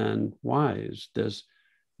 and then wise. This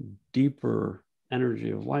deeper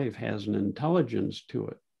energy of life has an intelligence to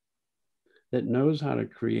it that knows how to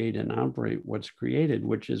create and operate what's created,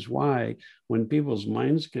 which is why when people's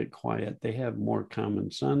minds get quiet, they have more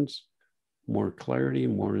common sense, more clarity,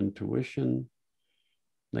 more intuition.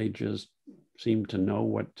 They just seem to know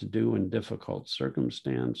what to do in difficult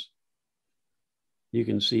circumstance. You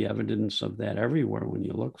can see evidence of that everywhere when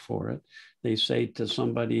you look for it. They say to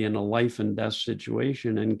somebody in a life and death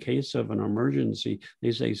situation, in case of an emergency,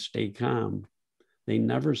 they say, stay calm. They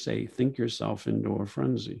never say, think yourself into a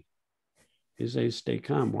frenzy. They say, stay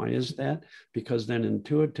calm. Why is that? Because then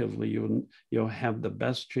intuitively you'll have the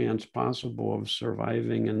best chance possible of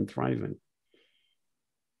surviving and thriving.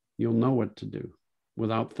 You'll know what to do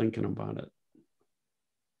without thinking about it.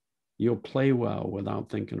 You'll play well without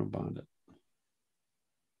thinking about it.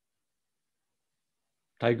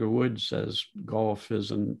 Tiger Woods says golf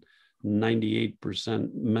is a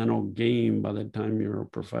 98% mental game by the time you're a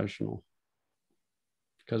professional,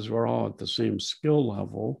 because we're all at the same skill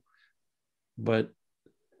level, but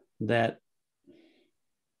that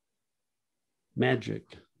magic,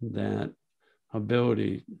 that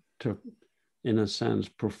ability to, in a sense,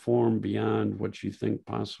 perform beyond what you think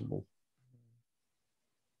possible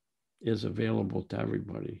is available to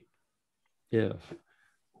everybody if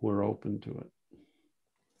we're open to it.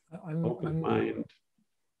 Open mind,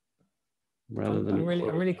 rather than I'm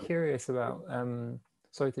really curious about.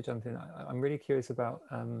 Sorry to jump in. I'm really curious about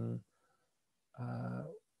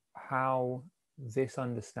how this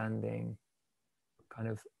understanding kind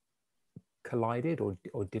of collided or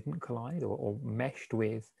didn't collide or meshed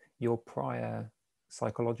with your prior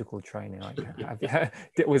psychological training. Like,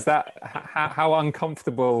 was that how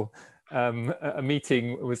uncomfortable a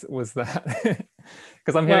meeting was that?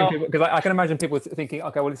 Because I'm hearing people, because I can imagine people thinking,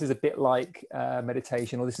 okay, well, this is a bit like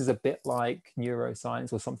meditation, or this is a bit like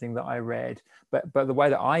neuroscience, or something that I read. But the way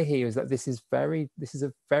that I hear is that this is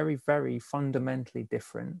a very, very fundamentally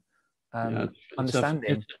different understanding.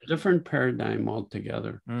 It's a different paradigm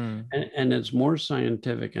altogether, and it's more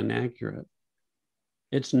scientific and accurate.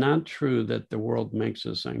 It's not true that the world makes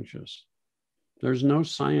us anxious. There's no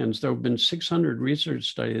science. There have been 600 research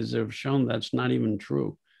studies that have shown that's not even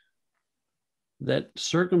true. That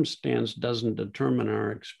circumstance doesn't determine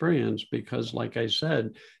our experience, because, like I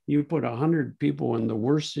said, you put 100 people in the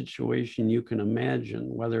worst situation you can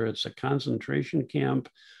imagine, whether it's a concentration camp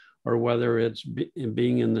or whether it's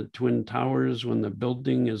being in the Twin Towers when the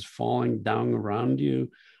building is falling down around you,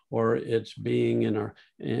 or it's being in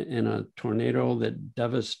a tornado that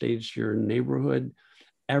devastates your neighborhood.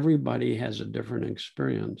 Everybody has a different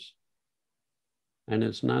experience. And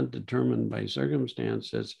it's not determined by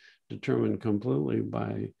circumstance, it's determined completely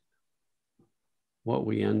by what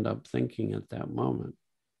we end up thinking at that moment.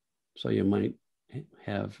 So you might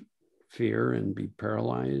have fear and be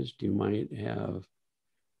paralyzed. You might have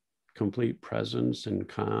complete presence and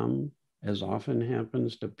calm, as often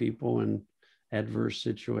happens to people in adverse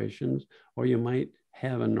situations, or you might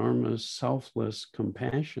have enormous selfless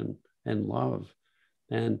compassion and love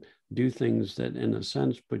and do things that, in a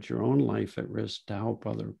sense, put your own life at risk to help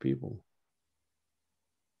other people,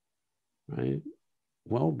 right?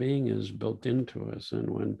 Well-being is built into us. And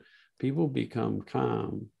when people become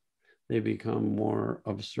calm, they become more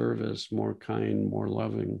of service, more kind, more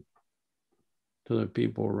loving to the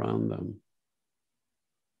people around them.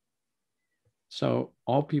 So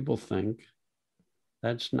all people think,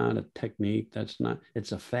 that's not a technique,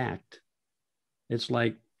 it's a fact. It's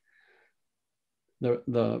like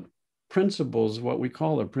the principles, what we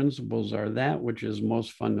call the principles, are that which is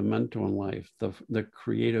most fundamental in life, the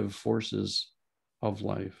creative forces of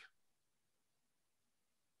life,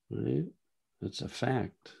 right? It's a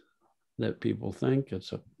fact that people think,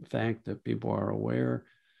 it's a fact that people are aware,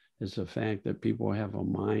 it's a fact that people have a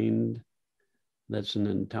mind that's an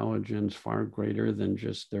intelligence far greater than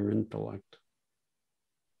just their intellect.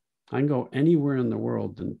 I can go anywhere in the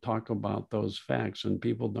world and talk about those facts and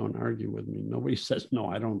people don't argue with me. Nobody says, no,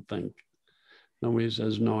 I don't think. Nobody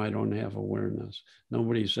says, no, I don't have awareness.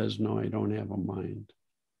 Nobody says, no, I don't have a mind.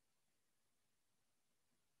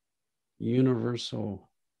 Universal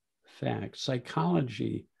fact.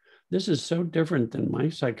 Psychology. This is so different than my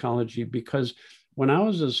psychology, because when I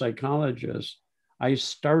was a psychologist, I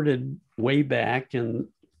started way back in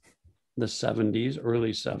the 70s,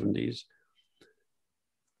 early 70s.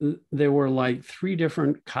 There were like 3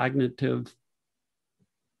 different cognitive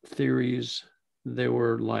theories. There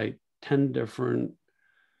were like 10 different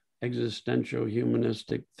existential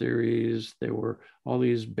humanistic theories. There were all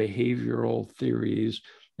these behavioral theories,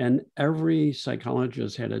 and every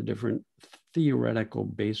psychologist had a different theoretical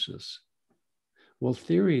basis. Well,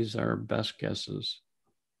 theories are best guesses.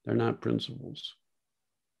 They're not principles.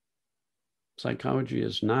 Psychology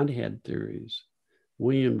has not had theories.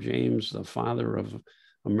 William James, the father of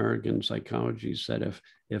American psychology, said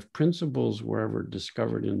if principles were ever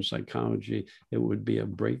discovered in psychology, it would be a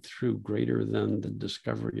breakthrough greater than the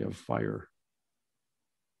discovery of fire.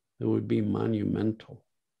 It would be monumental,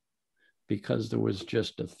 because there was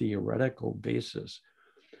just a theoretical basis.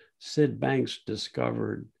 Sid Banks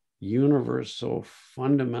discovered universal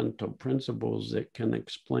fundamental principles that can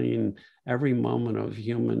explain every moment of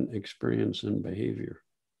human experience and behavior.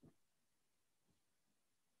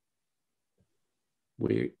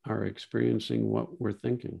 We are experiencing what we're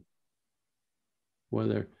thinking.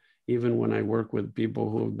 Whether, even when I work with people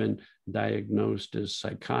who have been diagnosed as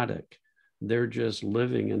psychotic, they're just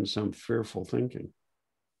living in some fearful thinking.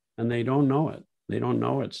 And they don't know it. They don't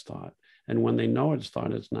know it's thought. And when they know it's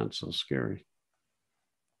thought, it's not so scary.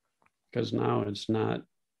 Because now it's not,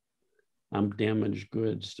 I'm damaged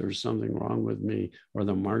goods, there's something wrong with me, or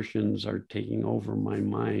the Martians are taking over my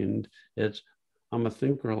mind. It's, I'm a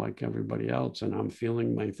thinker like everybody else, and I'm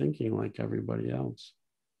feeling my thinking like everybody else.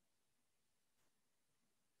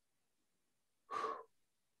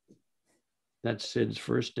 That's Sid's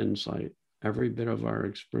first insight. Every bit of our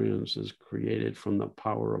experience is created from the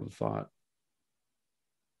power of thought.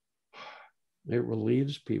 It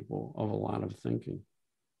relieves people of a lot of thinking.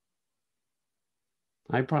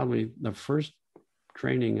 The first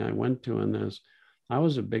training I went to in this, I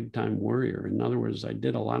was a big time worrier. In other words, I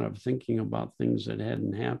did a lot of thinking about things that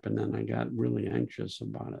hadn't happened, and I got really anxious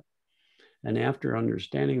about it. And after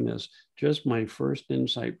understanding this, just my first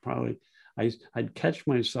insight, probably, I'd catch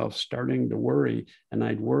myself starting to worry, and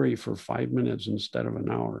I'd worry for 5 minutes instead of an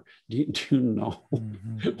hour. Do you know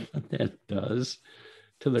what that does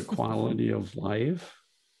to the quality of life?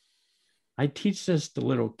 I teach this to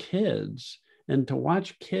little kids, and to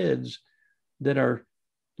watch kids that are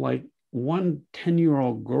like, one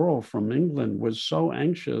 10-year-old girl from England was so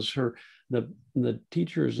anxious. The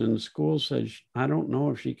teachers in school said, I don't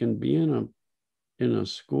know if she can be in a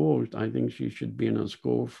school. I think she should be in a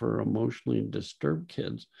school for emotionally disturbed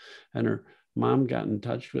kids. And her mom got in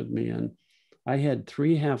touch with me, and I had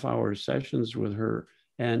 3 half-hour sessions with her.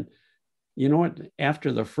 And you know what?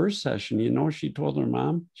 After the first session, you know what she told her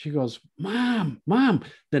mom? She goes, Mom,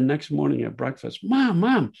 the next morning at breakfast,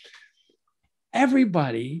 Mom,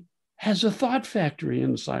 everybody has a thought factory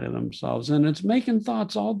inside of themselves, and it's making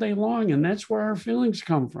thoughts all day long, and that's where our feelings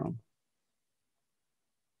come from.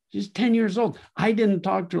 She's 10 years old. I didn't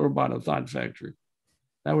talk to her about a thought factory.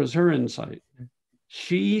 That was her insight.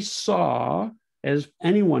 She saw, as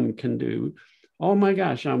anyone can do, oh my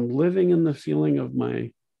gosh, I'm living in the feeling of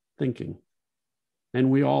my thinking. And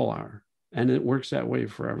we all are. And it works that way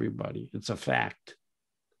for everybody. It's a fact.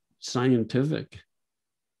 Scientific.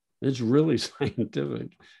 It's really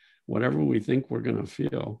scientific. Whatever we think we're going to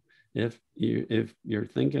feel, if you're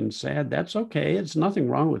thinking sad, that's okay. It's nothing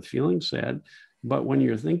wrong with feeling sad. But when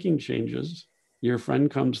your thinking changes, your friend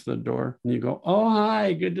comes to the door and you go, oh,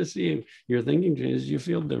 hi, good to see you. Your thinking changes, you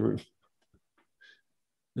feel different.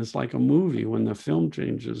 It's like a movie. When the film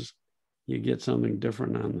changes, you get something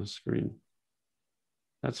different on the screen.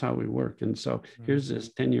 That's how we work. And so here's this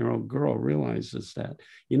 10-year-old girl realizes that.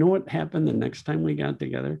 You know what happened the next time we got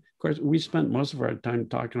together? Of course, we spent most of our time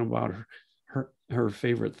talking about her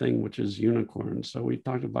favorite thing, which is unicorns. So we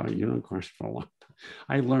talked about unicorns for a long time.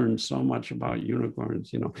 I learned so much about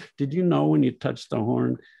unicorns. You know, did you know when you touch the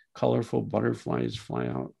horn, colorful butterflies fly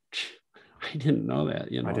out? I didn't know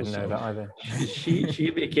that. You know, I didn't know that either.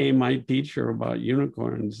 she became my teacher about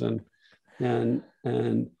unicorns, and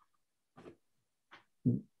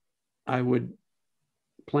I would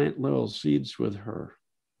plant little seeds with her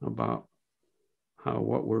about how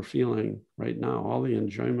what we're feeling right now, all the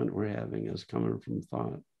enjoyment we're having is coming from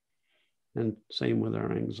thought. And same with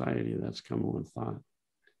our anxiety, that's coming with thought.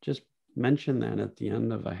 Just mention that at the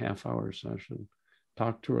end of a half-hour session.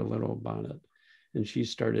 Talk to her a little about it. And she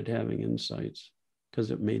started having insights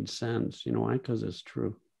because it made sense. You know why? Because it's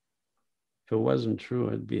true. If it wasn't true,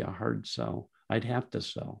 it'd be a hard sell. I'd have to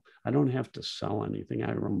sell. I don't have to sell anything.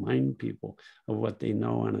 I remind people of what they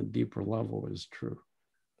know on a deeper level is true.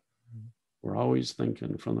 We're always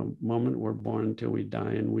thinking from the moment we're born till we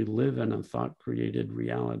die, and we live in a thought-created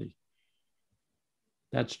reality.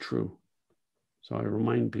 That's true. So I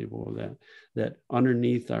remind people of that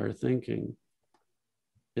underneath our thinking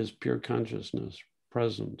is pure consciousness,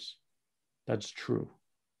 presence. That's true.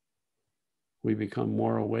 We become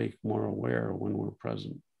more awake, more aware when we're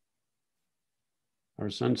present. Our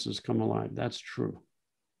senses come alive. That's true.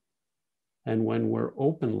 And when we're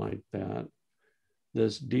open like that,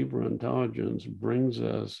 this deeper intelligence brings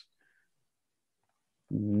us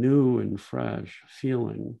new and fresh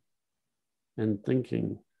feeling and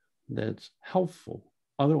thinking that's helpful.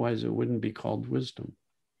 Otherwise, it wouldn't be called wisdom.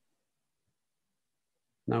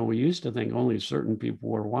 Now, we used to think only certain people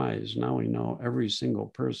were wise. Now we know every single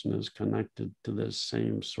person is connected to this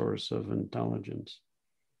same source of intelligence.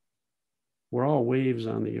 We're all waves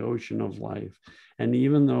on the ocean of life. And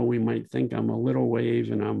even though we might think I'm a little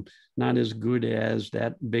wave and I'm not as good as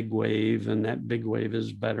that big wave, and that big wave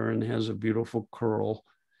is better and has a beautiful curl,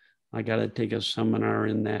 I got to take a seminar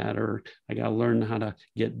in that, or I got to learn how to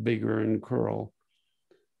get bigger and curl.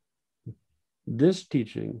 This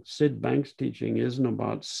teaching, Sid Banks' teaching, isn't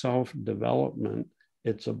about self-development.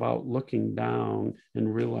 It's about looking down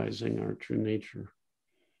and realizing our true nature.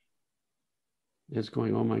 It's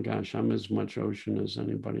going, oh my gosh, I'm as much ocean as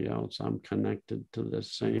anybody else. I'm connected to the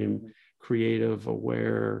same creative,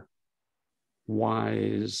 aware,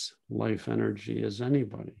 wise life energy as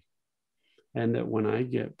anybody. And that when I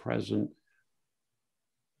get present,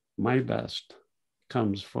 my best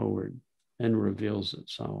comes forward and reveals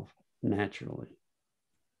itself naturally.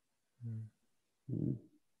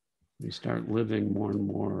 We start living more and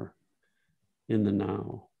more in the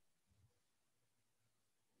now.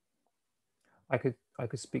 I could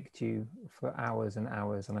speak to you for hours and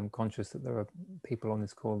hours, and I'm conscious that there are people on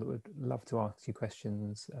this call that would love to ask you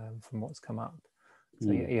questions from what's come up. So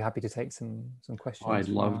are you happy to take some questions? Oh, I'd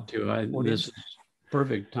love to. This is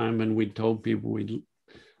perfect time, and we told people we'd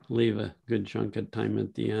leave a good chunk of time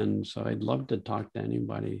at the end. So I'd love to talk to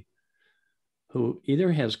anybody who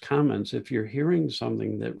either has comments. If you're hearing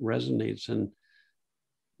something that resonates and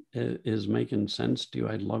is making sense to you,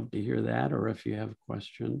 I'd love to hear that. Or if you have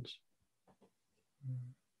questions.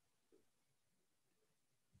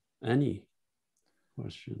 Any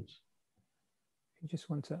questions? You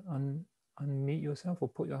just want to unmute yourself, or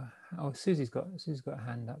put your, oh, Susie's got a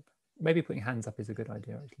hand up. Maybe putting hands up is a good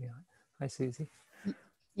idea, actually. Hi, Susie.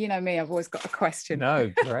 You know me, I've always got a question.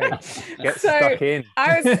 No, great. Get stuck in.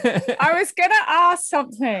 I was going to ask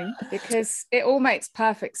something because it all makes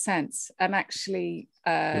perfect sense. And actually,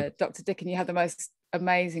 Dr. Dicken, you have the most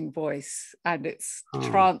amazing voice, and it's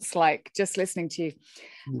trance-like just listening to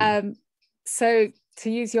you. So to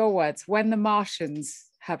use your words, when the Martians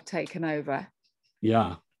have taken over.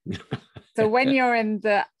 Yeah. So when you're in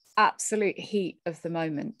the absolute heat of the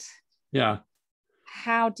moment. Yeah.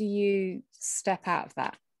 How do you step out of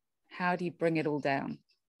that? How do you bring it all down?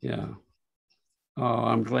 Yeah. Oh,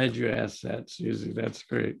 I'm glad you asked that, Susie. That's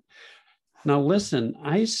great. Now, listen,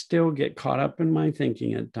 I still get caught up in my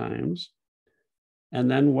thinking at times. And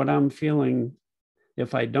then what I'm feeling,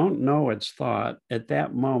 if I don't know it's thought at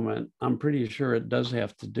that moment, I'm pretty sure it does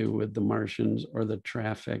have to do with the Martians or the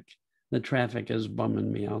traffic. The traffic is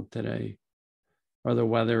bumming me out today, or the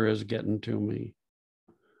weather is getting to me,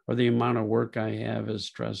 or the amount of work I have is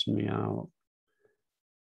stressing me out.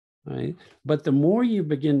 Right? But the more you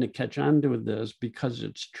begin to catch on to this, because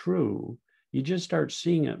it's true, you just start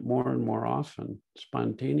seeing it more and more often,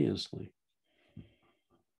 spontaneously.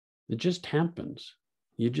 It just happens.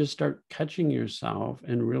 You just start catching yourself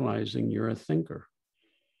and realizing you're a thinker.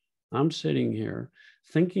 I'm sitting here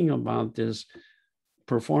thinking about this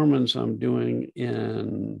performance I'm doing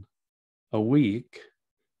in a week,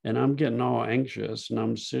 and I'm getting all anxious, and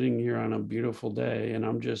I'm sitting here on a beautiful day, and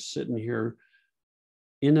I'm just sitting here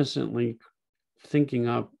innocently thinking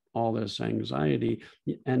up all this anxiety.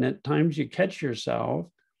 And at times you catch yourself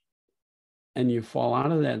and you fall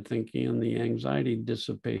out of that thinking, and the anxiety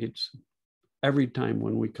dissipates. Every time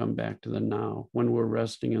when we come back to the now, when we're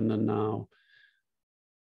resting in the now,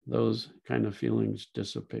 those kind of feelings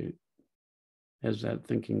dissipate as that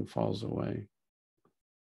thinking falls away.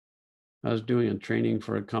 I was doing a training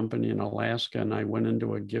for a company in Alaska, and I went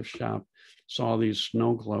into a gift shop, saw these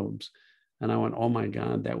snow globes, and I went, oh my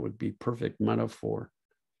God, that would be perfect metaphor.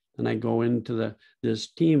 And I go into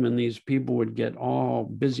this team, and these people would get all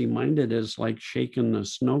busy-minded as like shaking the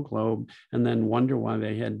snow globe, and then wonder why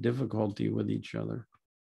they had difficulty with each other.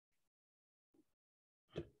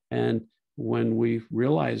 And when we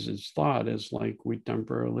realize it's thought, it's like we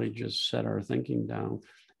temporarily just set our thinking down,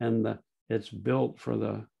 and it's built for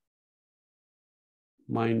the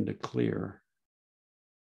mind to clear.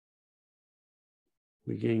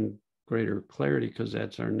 We gain greater clarity because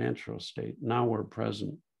that's our natural state. Now we're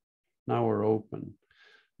present. Now we're open.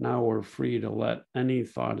 Now we're free to let any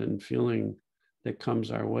thought and feeling that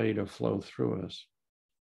comes our way to flow through us.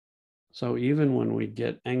 So even when we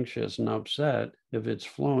get anxious and upset, if it's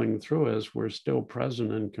flowing through us, we're still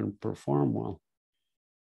present and can perform well.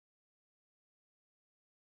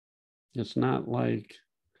 It's not like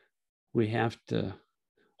we have to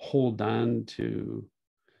hold on to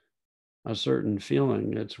a certain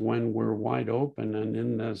feeling. It's when we're wide open and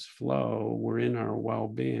in this flow, we're in our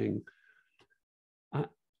well-being.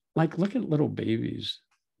 Like, look at little babies.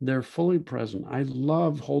 They're fully present. I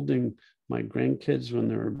love holding my grandkids when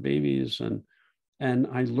they were babies, and And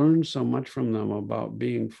I learned so much from them about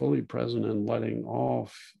being fully present and letting all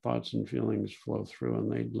thoughts and feelings flow through.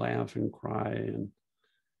 And they'd laugh and cry and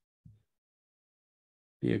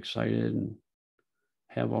be excited and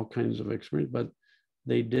have all kinds of experience, but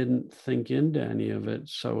they didn't think into any of it,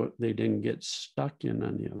 so they didn't get stuck in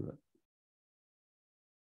any of it.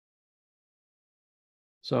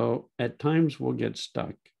 So at times we'll get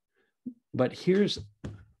stuck. But here's,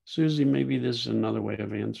 Susie, maybe this is another way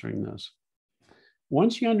of answering this.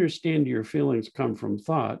 Once you understand your feelings come from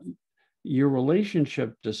thought, your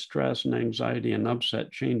relationship to stress and anxiety and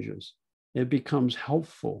upset changes. It becomes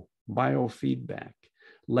helpful biofeedback,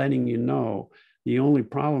 letting you know the only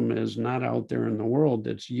problem is not out there in the world,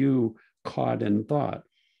 it's you caught in thought.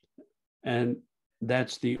 And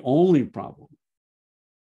that's the only problem.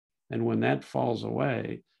 And when that falls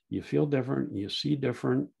away, you feel different, you see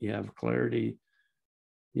different, you have clarity,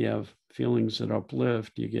 you have feelings that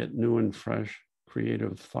uplift, you get new and fresh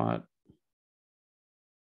creative thought.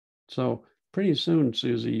 So pretty soon,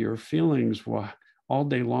 Susie, your feelings will all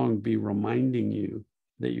day long be reminding you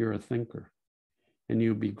that you're a thinker, and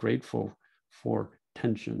you'll be grateful for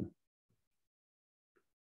tension,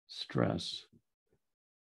 stress,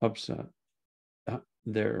 upset.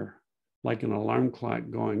 They're like an alarm clock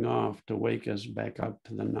going off to wake us back up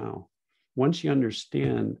to the now. Once you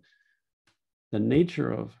understand the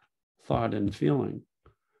nature of thought and feeling,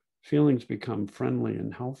 feelings become friendly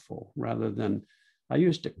and helpful rather than, I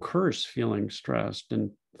used to curse feeling stressed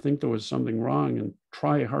and think there was something wrong and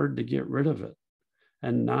try hard to get rid of it.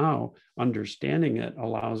 And now understanding it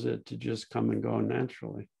allows it to just come and go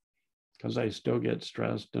naturally, because I still get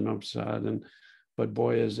stressed and upset. But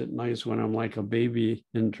boy, is it nice when I'm like a baby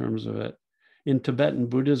in terms of it. In Tibetan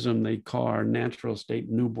Buddhism, they call our natural state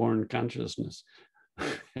newborn consciousness.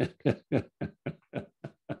 I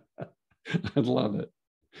love it.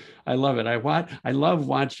 I love it. I love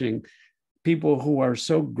watching people who are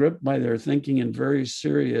so gripped by their thinking and very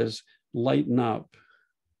serious lighten up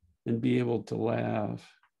and be able to laugh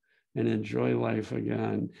and enjoy life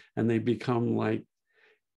again. And they become like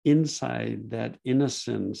inside that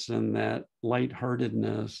innocence and that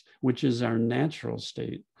lightheartedness, which is our natural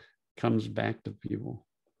state, comes back to people.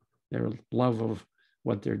 Their love of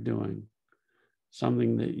what they're doing.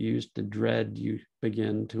 Something that you used to dread, you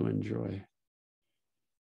begin to enjoy.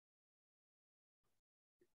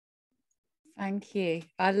 Thank you.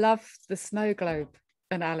 I love the snow globe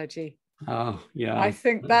analogy. Oh, yeah. I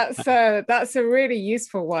think that's a really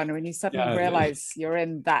useful one when you suddenly realize you're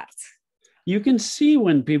in that. You can see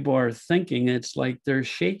when people are thinking, it's like they're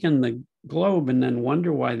shaking the globe and then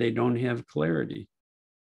wonder why they don't have clarity,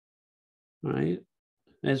 right?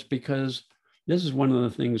 It's because this is one of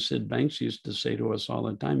the things Sid Banks used to say to us all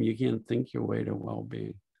the time. You can't think your way to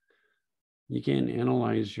well-being. You can't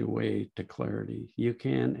analyze your way to clarity. You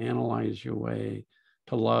can't analyze your way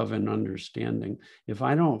to love and understanding. If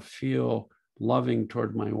I don't feel loving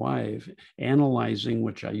toward my wife, analyzing,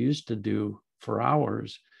 which I used to do for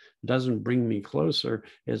hours, doesn't bring me closer,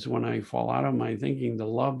 is when I fall out of my thinking the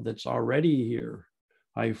love that's already here.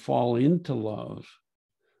 I fall into love,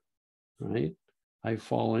 right? I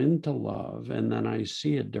fall into love, and then I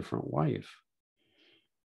see a different wife.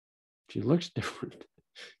 She looks different.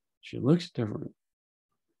 She looks different.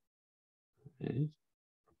 Okay?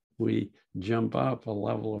 We jump up a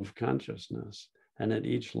level of consciousness, and at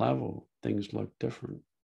each level, things look different.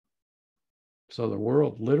 So the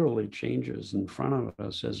world literally changes in front of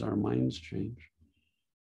us as our minds change.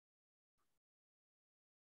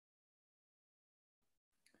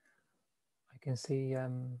 I can see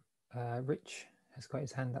Rich has got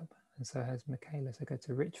his hand up, and so has Michaela. So go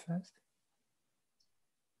to Rich first.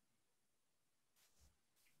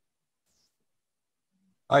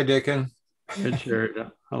 Hi, Dicken.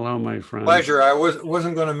 Richard, hello, my friend. Pleasure. I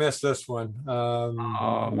wasn't going to miss this one.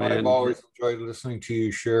 Oh, man. I've always enjoyed listening to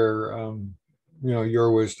you share,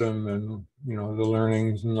 your wisdom and, the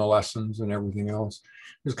learnings and the lessons and everything else.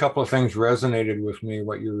 There's a couple of things resonated with me,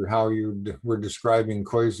 how you were describing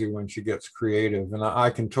Koizi when she gets creative. And I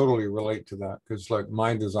can totally relate to that, because like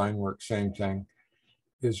my design work, same thing,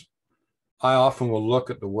 is I often will look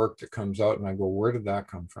at the work that comes out and I go, where did that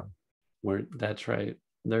come from? That's right.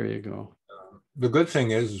 There you go. The good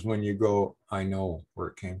thing is when you go, I know where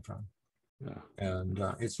it came from. Yeah. And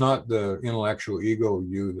it's not the intellectual ego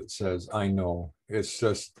you that says, I know. It's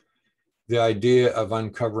just the idea of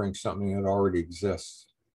uncovering something that already exists.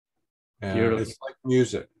 And Beautiful. It's like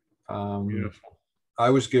music. Beautiful.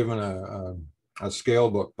 I was given a scale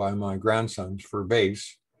book by my grandsons for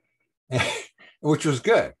bass, which was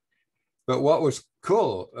good. But what was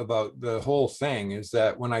cool about the whole thing is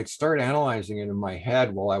that when I'd start analyzing it in my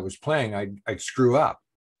head while I was playing, I'd screw up,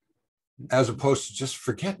 as opposed to just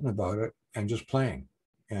forgetting about it and just playing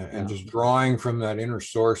and just drawing from that inner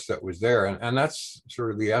source that was there. And that's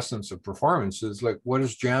sort of the essence of performance, is like, what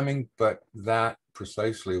is jamming but that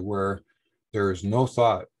precisely, where there is no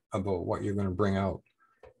thought about what you're going to bring out.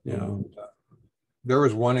 And there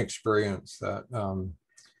was one experience that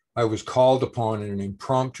I was called upon in an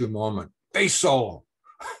impromptu moment, bass solo.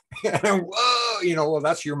 And whoa, well,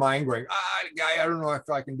 that's your mind going, guy, I don't know if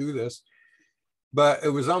I can do this. But it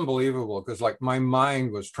was unbelievable, because like my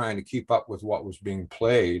mind was trying to keep up with what was being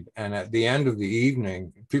played. And at the end of the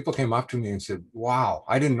evening, people came up to me and said, wow,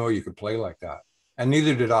 I didn't know you could play like that. And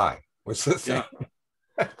neither did I, was the thing.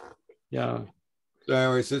 Yeah. So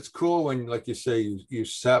anyways, it's cool when, like you say, you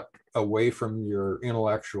step away from your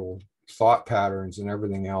intellectual thought patterns and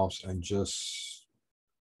everything else and just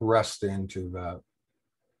rest into that.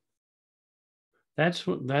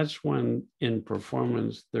 That's when in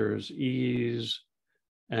performance there's ease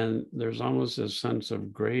and there's almost a sense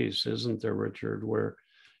of grace, isn't there, Richard, where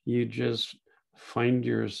you just find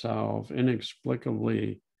yourself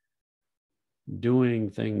inexplicably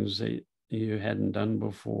doing things that you hadn't done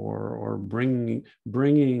before, or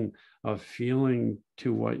bringing a feeling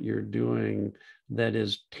to what you're doing that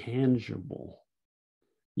is tangible.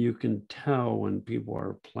 You can tell when people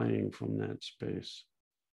are playing from that space.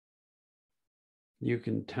 You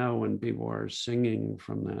can tell when people are singing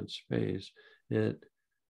from that space. It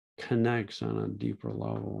connects on a deeper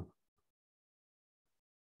level.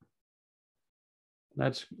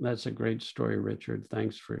 That's a great story, Richard.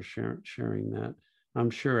 Thanks for sharing that. I'm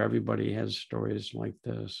sure everybody has stories like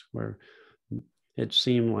this, where it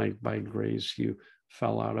seemed like by grace you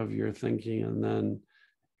fell out of your thinking, and then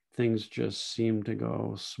things just seemed to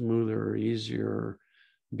go smoother, easier,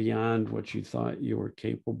 beyond what you thought you were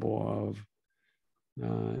capable of.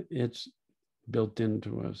 It's built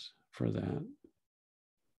into us for that,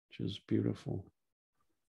 which is beautiful.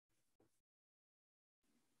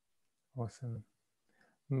 Awesome.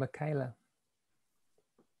 Michaela.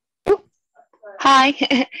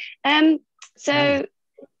 Hi. So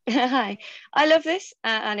hi, I love this,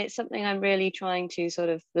 and it's something I'm really trying to sort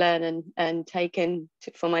of learn and take in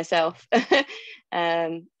for myself.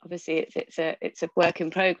 Obviously it's a work in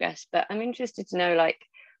progress, but I'm interested to know, like,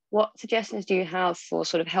 what suggestions do you have for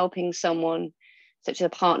sort of helping someone, such as a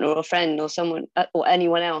partner or a friend or someone or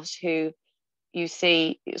anyone else who you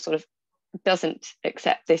see sort of doesn't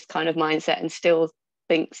accept this kind of mindset and still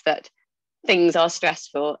thinks that things are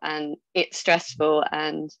stressful and it's stressful,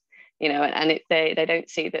 and they don't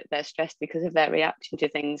see that they're stressed because of their reaction to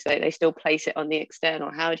things. They still place it on the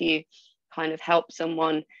external. How do you kind of help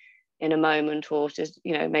someone in a moment, or just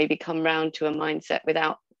maybe come round to a mindset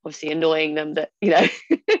without obviously annoying them, that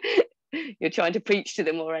you're trying to preach to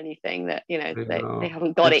them or anything, that they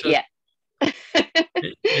haven't got it yet?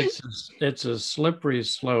 It's a slippery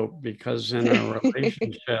slope, because in our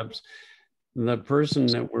relationships, the person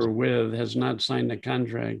that we're with has not signed a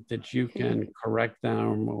contract that you can correct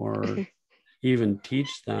them or even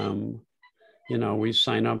teach them. We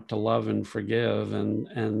sign up to love and forgive,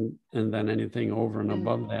 and then anything over and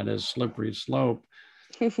above that is slippery slope.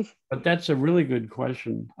 But that's a really good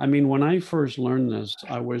question. I mean, when I first learned this,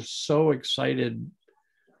 I was so excited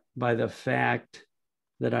by the fact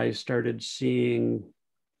that I started seeing,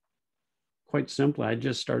 quite simply, I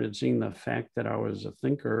just started seeing the fact that I was a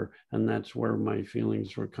thinker, and that's where my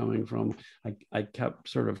feelings were coming from. I kept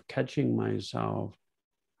sort of catching myself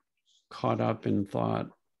caught up in thought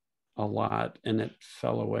a lot, and it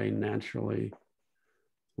fell away naturally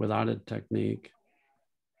without a technique.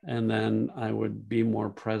 And then I would be more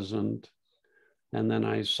present, and then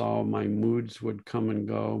I saw my moods would come and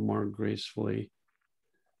go more gracefully.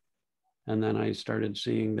 And then I started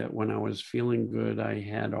seeing that when I was feeling good, I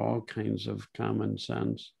had all kinds of common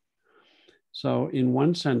sense. So in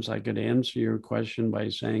one sense, I could answer your question by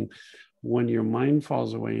saying, when your mind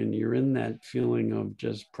falls away and you're in that feeling of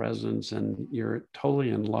just presence and you're totally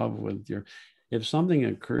in love with if something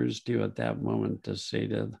occurs to you at that moment to say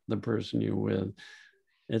to the person you're with,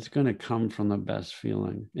 it's going to come from the best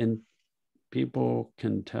feeling. And people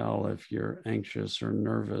can tell if you're anxious or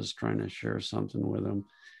nervous trying to share something with them,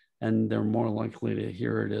 and they're more likely to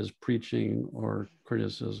hear it as preaching or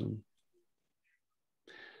criticism.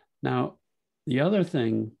 Now, the other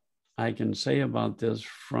thing I can say about this,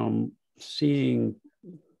 from seeing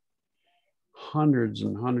hundreds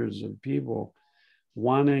and hundreds of people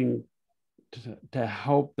wanting to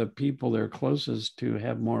help the people they're closest to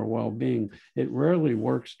have more well-being. It rarely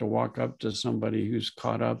works to walk up to somebody who's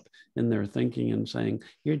caught up in their thinking and saying,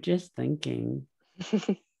 "You're just thinking."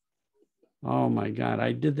 Oh my God,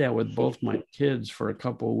 I did that with both my kids for a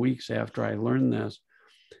couple of weeks after I learned this.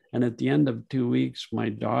 And at the end of 2 weeks, my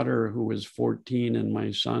daughter, who was 14, and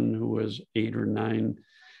my son, who was 8 or 9,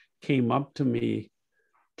 came up to me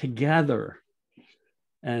together.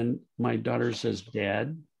 And my daughter says,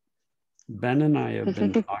 "Dad, Ben and I have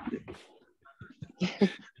been talking."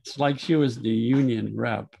 It's like she was the union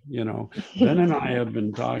rep, you know. Ben and I have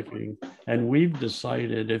been talking, and we've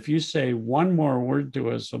decided if you say one more word to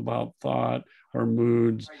us about thought or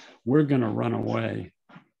moods, we're going to run away.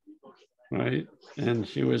 Right? And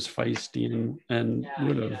she was feisty and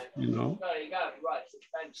would have, you know.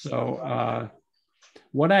 So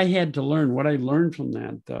what I had to learn, what I learned from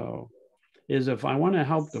that, though, is if I want to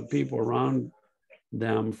help the people around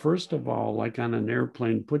them, first of all, like on an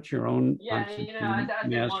airplane, put your own oxygen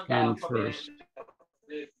mask on first.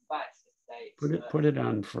 Put it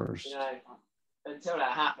on first. Until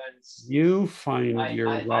that happens, you find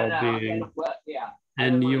your well-being,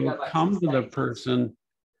 and you'll come to the person.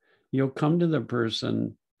 You'll come to the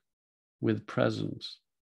person with presence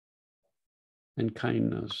and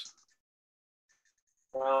kindness.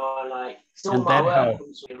 And that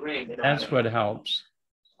helps. That's what helps.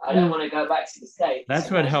 I don't want to go back to the States. That's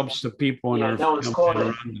what helps the people in our family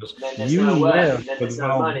around us. You live with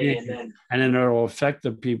well-being, and then it'll affect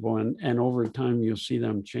the people, and over time you'll see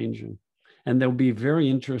them changing. And they'll be very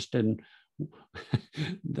interested in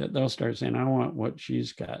that. They'll start saying, "I want what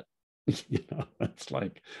she's got." You know, it's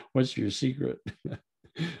like, "What's your secret?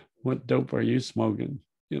 What dope are you smoking?"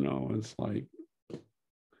 You know, it's like,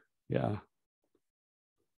 yeah.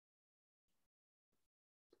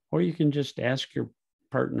 Or you can just ask your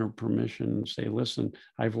partner permission and say, "Listen,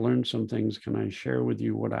 I've learned some things. Can I share with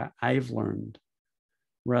you what I've learned?"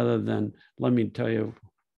 Rather than, "Let me tell you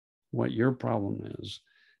what your problem is."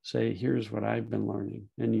 Say, "Here's what I've been learning,"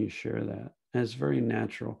 and you share that. And it's very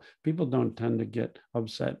natural. People don't tend to get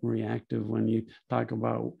upset and reactive when you talk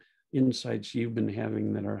about insights you've been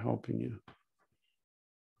having that are helping you.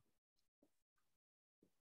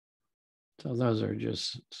 So those are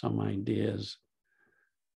just some ideas,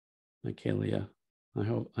 Michaelia. I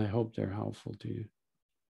hope they're helpful to you.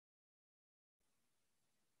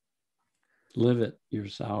 Live it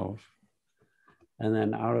yourself. And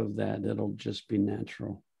then out of that, it'll just be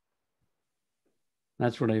natural.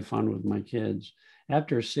 That's what I found with my kids.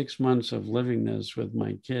 After 6 months of living this with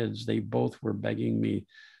my kids, they both were begging me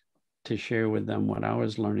to share with them what I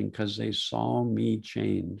was learning because they saw me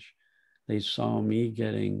change. They saw me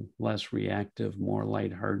getting less reactive, more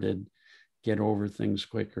lighthearted, get over things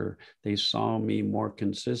quicker. They saw me more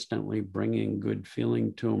consistently bringing good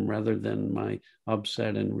feeling to them rather than my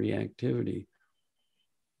upset and reactivity.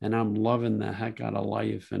 And I'm loving the heck out of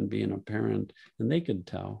life and being a parent, and they could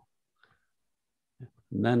tell.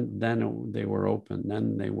 And then they were open.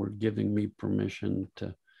 Then they were giving me permission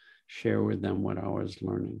to share with them what I was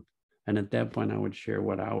learning. And at that point, I would share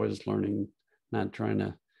what I was learning, not trying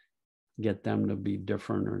to get them to be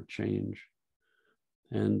different or change.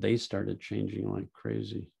 And they started changing like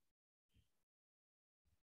crazy.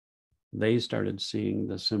 They started seeing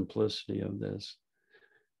the simplicity of this.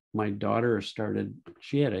 My daughter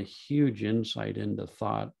she had a huge insight into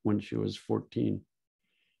thought when she was 14.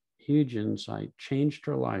 Huge insight, changed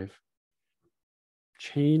her life.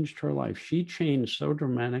 Changed her life. She changed so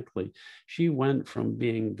dramatically. She went from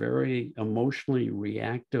being very emotionally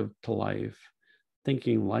reactive to life,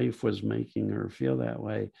 thinking life was making her feel that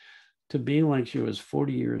way, to being like she was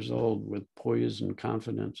 40 years old with poise and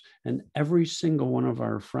confidence. And every single one of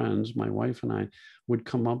our friends, my wife and I, would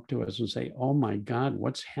come up to us and say, "Oh my God,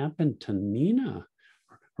 what's happened to Nina?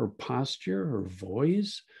 Her posture, her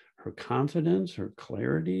voice, her confidence, her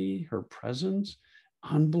clarity, her presence,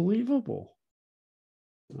 unbelievable."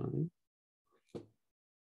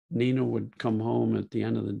 Nina would come home at the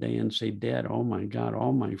end of the day and say, "Dad, oh my God,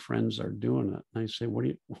 all my friends are doing it." And I say, "What?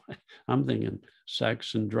 I'm thinking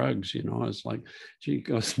sex and drugs, you know." It's like, she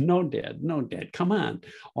goes, no, Dad, come on.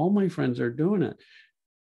 All my friends are doing it."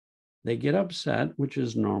 They get upset, which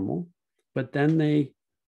is normal, but then they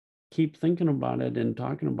keep thinking about it and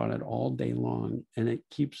talking about it all day long, and it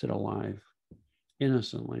keeps it alive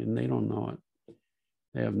innocently, and they don't know it.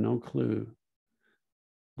 They have no clue.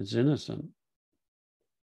 It's innocent.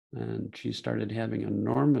 And she started having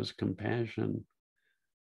enormous compassion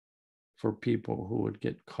for people who would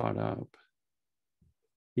get caught up.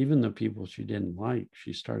 Even the people she didn't like,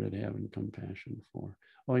 she started having compassion for.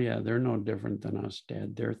 "Oh yeah, they're no different than us,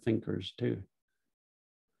 Dad. They're thinkers too."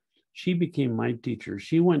 she became my teacher.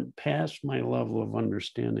 She went past my level of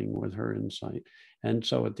understanding with her insight. And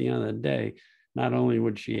so at the end of the day, not only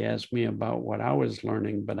would she ask me about what I was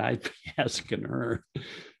learning, but I'd be asking her.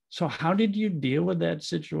 So how did you deal with that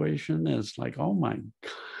situation? It's like, oh my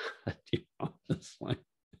God, it's like,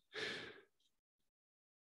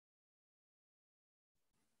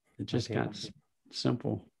 it just got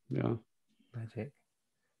simple. Yeah. Magic.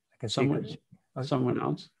 I can see someone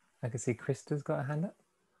else. I can see Krista's got a hand up.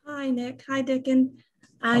 Hi, Nick. Hi, Dicken.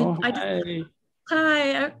 Hi.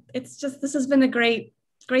 Hi. It's just, this has been a great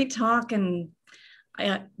talk, and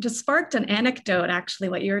I just sparked an anecdote, actually,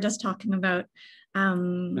 what you were just talking about.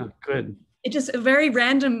 Good. It just a very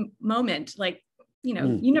random moment, like,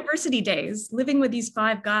 university days, living with these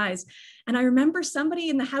 5 guys. And I remember somebody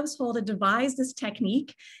in the household had devised this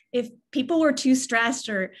technique. If people were too stressed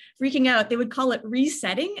or freaking out, they would call it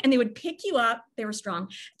resetting, and they would pick you up, they were strong,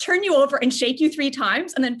 turn you over and shake you 3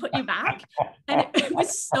 times and then put you back. And it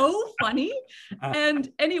was so funny.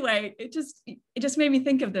 And anyway, it just made me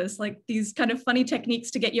think of this, like these kind of funny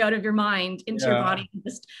techniques to get you out of your mind into your body,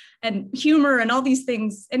 and humor and all these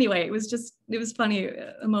things. Anyway, it was funny,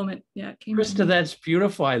 a moment. Yeah, it came. Krista, that's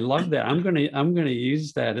beautiful. I love that. I'm gonna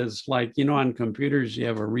use that as, like, on computers you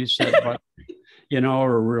have a reset button,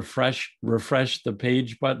 or a refresh the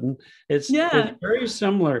page button. It's very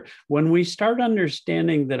similar. When we start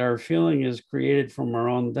understanding that our feeling is created from our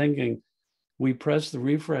own thinking, we press the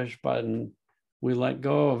refresh button, we let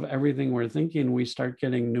go of everything we're thinking, we start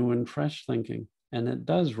getting new and fresh thinking. And it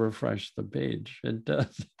does refresh the page. It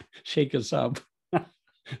does shake us up.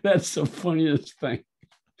 That's the funniest thing.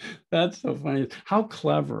 That's the funniest. How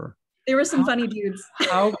clever. There were some funny dudes.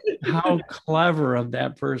 How clever of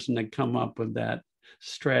that person to come up with that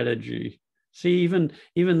strategy. See,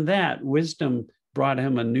 even that wisdom brought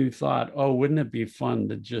him a new thought. Oh, wouldn't it be fun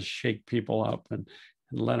to just shake people up and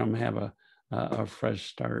let them have a fresh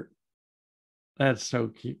start? That's so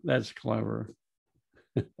cute. That's clever.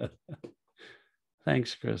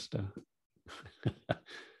 Thanks, Krista.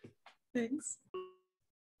 Thanks.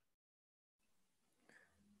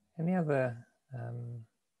 Any other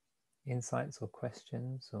insights or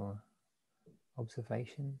questions or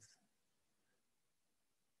observations?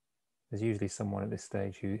 There's usually someone at this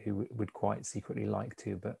stage who would quite secretly like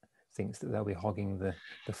to, but thinks that they'll be hogging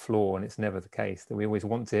the floor, and it's never the case. That we always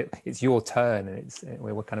want it. It's your turn, and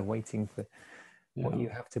we're kind of waiting for what you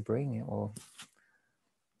have to bring. Or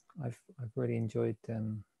I've really enjoyed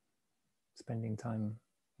spending time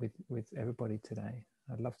with everybody today.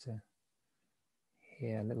 I'd love to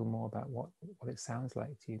hear a little more about what it sounds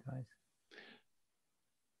like to you guys.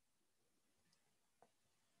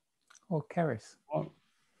 Or Keris.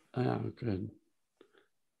 Good.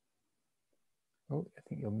 Oh, I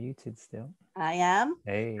think you're muted still. I am.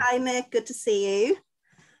 Hey. Hi, Nick. Good to see you.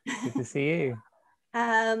 Good to see you.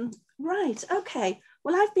 Right. Okay.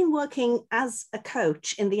 Well, I've been working as a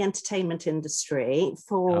coach in the entertainment industry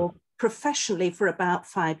professionally for about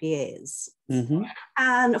 5 years. Mm-hmm.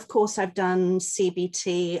 And of course, I've done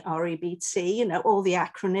CBT, REBT, all the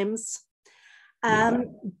acronyms.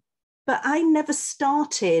 But I never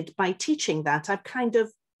started by teaching that. I've kind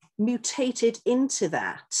of mutated into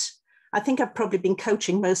that. I think I've probably been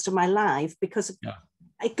coaching most of my life because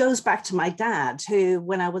it goes back to my dad, who,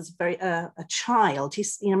 when I was a child, you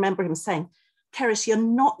remember him saying, Keris, you're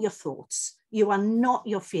not your thoughts. You are not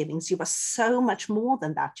your feelings. You are so much more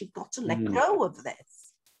than that. You've got to let go of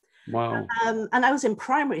this. Wow. And I was in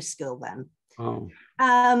primary school then. Oh.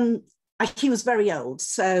 He was very old.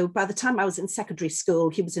 So by the time I was in secondary school,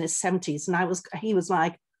 he was in his 70s. And he was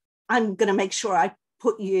like, I'm going to make sure I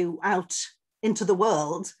put you out into the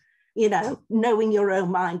world, knowing your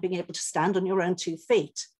own mind, being able to stand on your own 2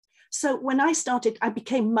 feet. So when I started, I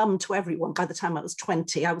became mum to everyone. By the time I was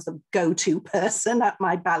 20, I was the go-to person at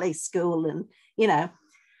my ballet school. And,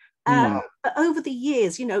 but over the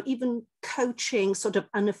years, even coaching sort of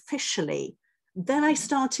unofficially, then I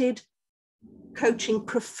started coaching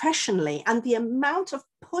professionally, and the amount of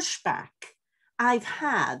pushback I've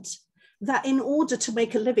had, that in order to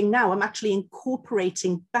make a living now, I'm actually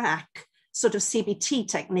incorporating back sort of CBT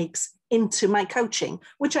techniques into my coaching,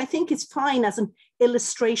 which I think is fine as an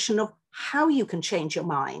illustration of how you can change your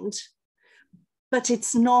mind, but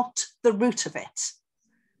it's not the root of it.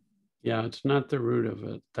 Yeah, it's not the root of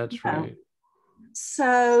it. That's right.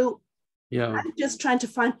 So I'm just trying to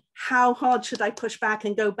find, how hard should I push back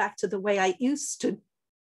and go back to the way I used to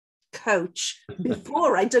coach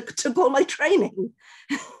before I took all my training?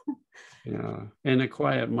 Yeah, in a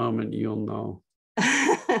quiet moment, you'll know.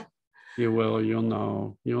 You'll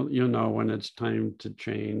know when it's time to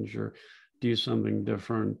change or do something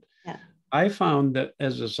different. Yeah. I found that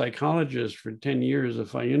as a psychologist for 10 years,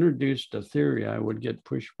 if I introduced a theory, I would get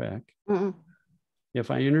pushback. Mm. If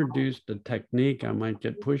I introduced a technique, I might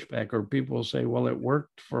get pushback, or people say, well, it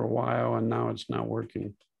worked for a while and now it's not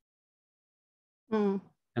working. Mm.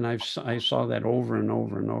 And I saw that over and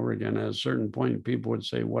over and over again. At a certain point, people would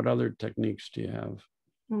say, what other techniques do you have?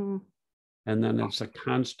 Mm. And then it's a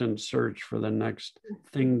constant search for the next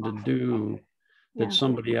thing to do that Yeah.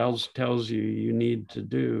 somebody else tells you you need to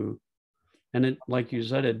do. And it, like you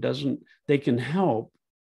said, it doesn't, they can help,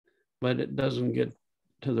 but it doesn't get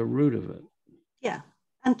to the root of it. Yeah.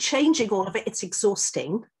 And changing all of it, it's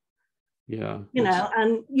exhausting. Yeah. You know,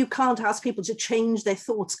 and you can't ask people to change their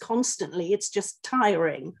thoughts constantly. It's just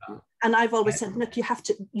tiring. Yeah. And I've always said, look, you have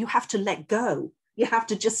to let go. You have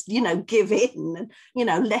to just, you know, give in and, you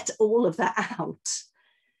know, let all of that out.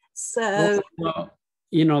 So, well,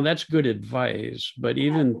 you know, that's good advice, but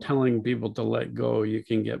even telling people to let go, you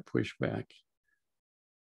can get pushback.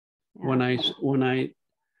 yeah. When I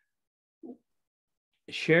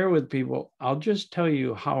share with people, I'll just tell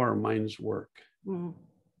you how our minds work. Mm.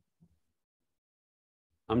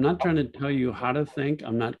 I'm not trying to tell you how to think.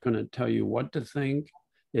 I'm not going to tell you what to think.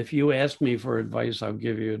 If you ask me for advice, I'll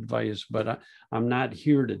give you advice, but I'm not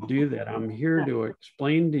here to do that. I'm here to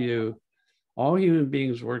explain to you all human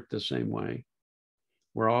beings work the same way.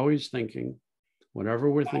 We're always thinking. Whatever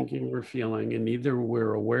we're thinking, we're feeling, and either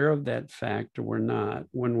we're aware of that fact or we're not.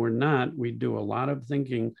 When we're not, we do a lot of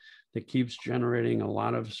thinking that keeps generating a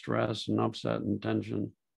lot of stress and upset and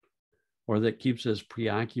tension, or that keeps us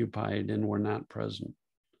preoccupied and we're not present,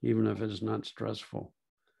 even if it's not stressful.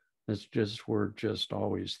 It's just, we're just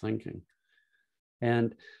always thinking.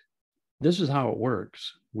 And this is how it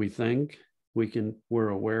works. We think, we're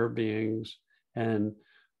aware beings, and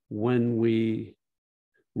when we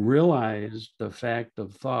realize the fact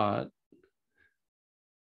of thought,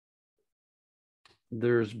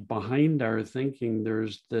 there's behind our thinking,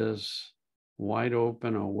 there's this wide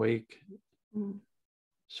open, awake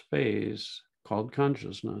space called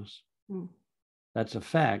consciousness. That's a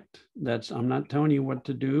fact. I'm not telling you what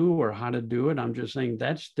to do or how to do it. I'm just saying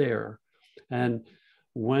that's there. And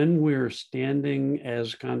when we're standing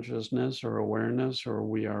as consciousness or awareness, or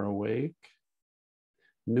we are awake,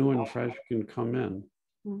 new and fresh can come in.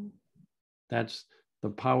 That's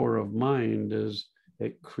the power of mind, is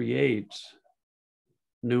it creates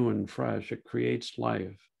new and fresh. It creates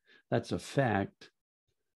life. That's a fact.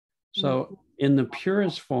 So in the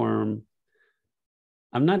purest form,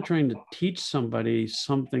 I'm not trying to teach somebody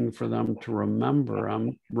something for them to remember.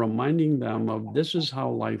 I'm reminding them of this is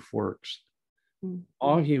how life works.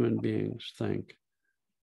 All human beings think.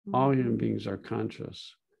 All human beings are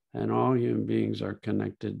conscious. And all human beings are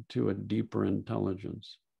connected to a deeper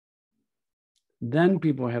intelligence. Then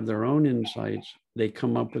people have their own insights. They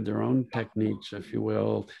come up with their own techniques, if you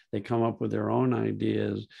will. They come up with their own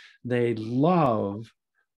ideas. They love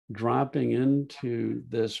dropping into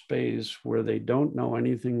this space where they don't know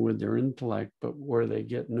anything with their intellect, but where they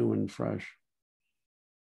get new and fresh,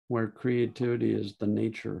 where creativity is the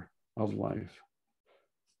nature of life.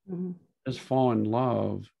 Just fall in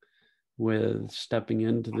love with stepping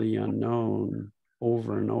into the unknown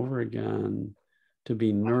over and over again, to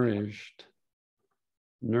be nourished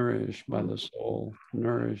by the soul,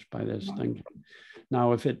 nourished by this thinking.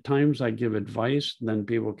 Now, if at times I give advice, then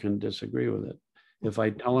people can disagree with it. If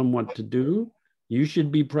I tell them what to do, you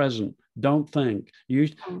should be present, don't think, you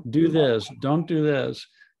do this, don't do this,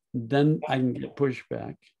 then I can get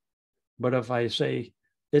pushback. But if I say,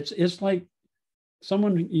 it's like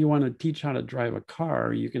someone you want to teach how to drive a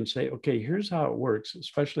car, you can say, okay, here's how it works,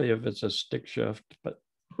 especially if it's a stick shift, but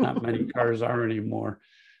not many cars are anymore.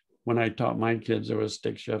 When I taught my kids, it was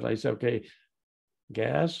stick shift. I said, okay,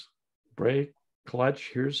 gas, brake,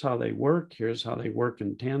 clutch, here's how they work. Here's how they work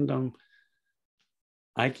in tandem.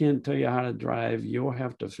 I can't tell you how to drive. You'll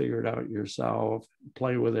have to figure it out yourself,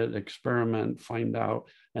 play with it, experiment, find out.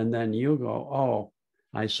 And then you go, oh,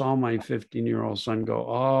 I saw my 15-year-old son go,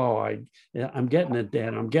 oh, I'm getting it,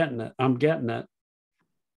 Dad. I'm getting it. I'm getting it.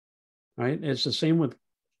 Right? It's the same with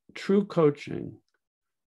true coaching,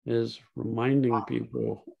 is reminding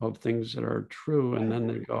people of things that are true. And then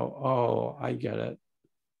they go, oh, I get it.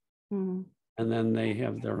 And then they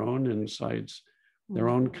have their own insights, their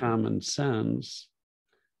own common sense,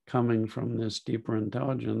 coming from this deeper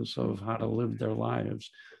intelligence of how to live their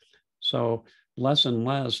lives. So less and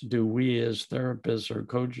less do we as therapists or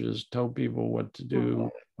coaches tell people what to do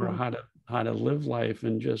or how to live life,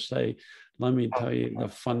 and just say, let me tell you the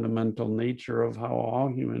fundamental nature of how all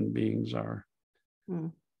human beings are.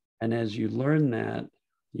 And as you learn that,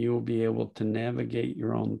 you'll be able to navigate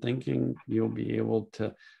your own thinking. You'll be able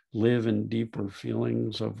to live in deeper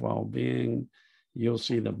feelings of well-being. You'll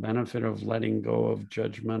see the benefit of letting go of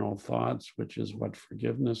judgmental thoughts, which is what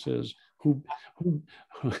forgiveness is. Who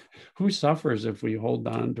suffers if we hold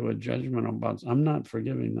on to a judgment about, I'm not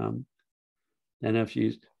forgiving them? And if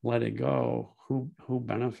you let it go, who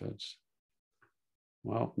benefits?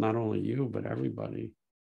 Well, not only you, but everybody.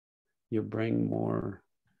 You bring more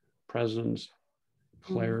presence,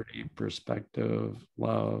 clarity, perspective,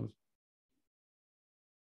 love.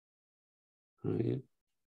 Right?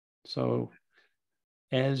 So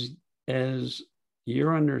as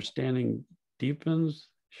your understanding deepens,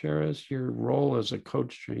 Sheris, your role as a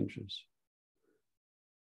coach changes.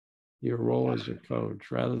 Your role as a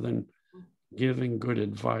coach, rather than giving good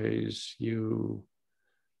advice, you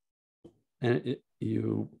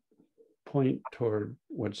point toward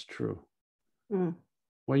what's true.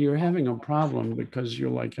 Well, you're having a problem because you're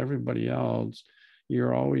like everybody else.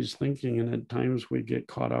 You're always thinking, and at times we get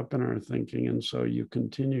caught up in our thinking, and so you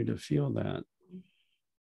continue to feel that.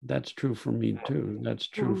 That's true for me too. That's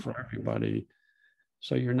true for everybody.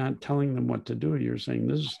 So you're not telling them what to do. You're saying,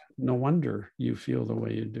 this is no wonder you feel the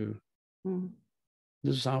way you do.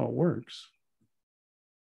 This is how it works.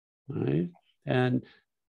 Right? And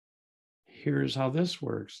here's how this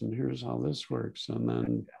works, and here's how this works. And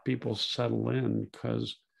then people settle in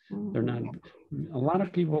because they're not, a lot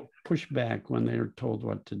of people push back when they're told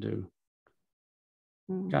what to do.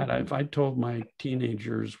 God, if I told my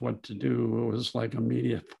teenagers what to do, it was like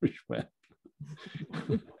immediate pushback.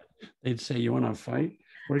 They'd say, you want to fight?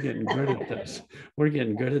 We're getting good at this. We're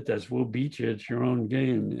getting good at this. We'll beat you. It's your own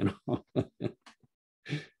game, you know.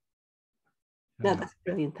 No, that's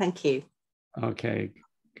brilliant. Thank you. Okay,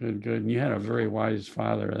 good. And you had a very wise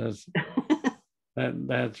father.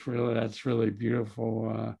 That's really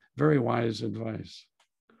beautiful. Very wise advice.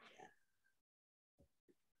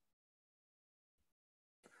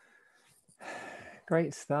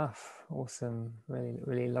 Great stuff. Awesome. Really,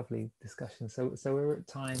 really lovely discussion. So we're at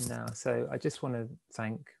time now. So I just want to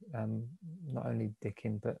thank not only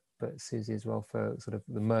Dicken but Susie as well for sort of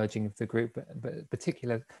the merging of the group, but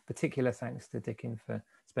particular thanks to Dicken for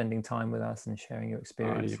spending time with us and sharing your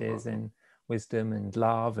experiences and wisdom and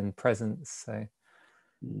love and presence. So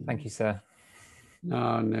thank you, sir.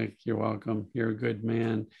 No, Nick, you're welcome. You're a good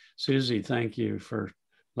man. Susie, thank you for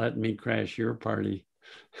letting me crash your party.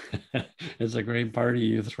 It's a great party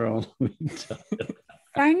you throw.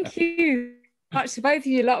 Thank you much to both of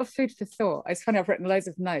you. A lot of food for thought. It's funny, I've written loads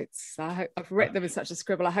of notes. I've written them in such a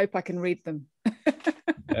scribble. I hope I can read them.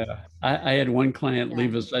 Yeah. I had one client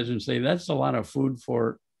leave a session and say, that's a lot of food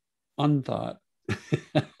for unthought.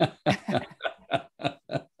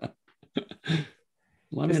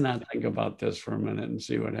 Let me not think about this for a minute and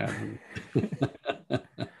see what happens.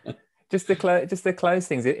 Just to close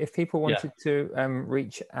things, if people wanted to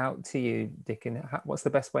reach out to you, Dicken, what's the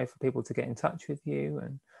best way for people to get in touch with you?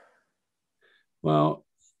 And well,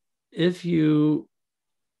 if you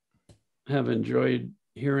have enjoyed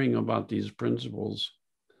hearing about these principles,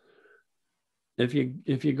 if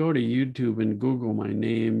you go to YouTube and Google my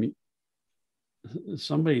name,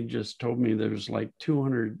 somebody just told me there's like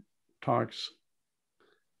 200 talks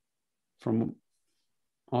from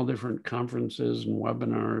all different conferences and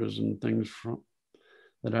webinars and things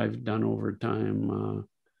that I've done over time.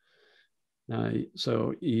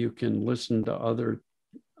 So you can listen to other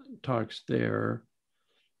talks there.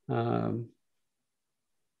 And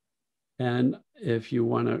if you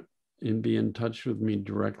want to be in touch with me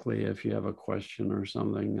directly, if you have a question or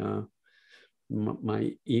something,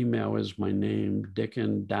 my email is my name,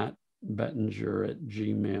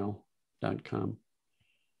 dicken.bettinger@gmail.com.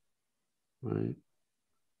 Right.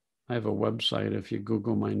 I have a website. If you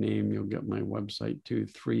Google my name, you'll get my website too,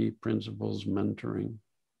 3 Principles Mentoring.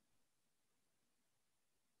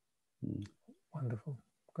 Wonderful.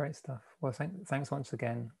 Great stuff. Well, thanks once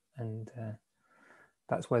again. And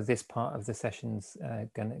that's where this part of the session's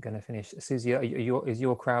gonna finish. Susie, is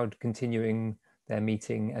your crowd continuing their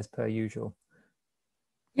meeting as per usual?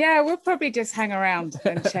 Yeah, we'll probably just hang around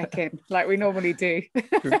and check in like we normally do,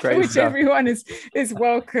 which stuff. Everyone is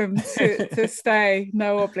welcome to stay,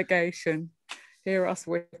 no obligation. Hear us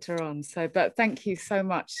witter on. So, but thank you so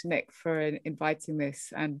much, Nick, for inviting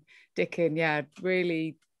this, and Dicken. Yeah,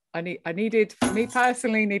 really, I needed, for me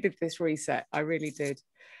personally, needed this reset. I really did.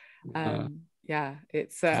 Yeah,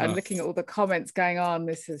 it's and looking at all the comments going on,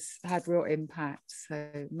 this has had real impact.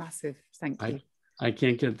 So massive thank you. I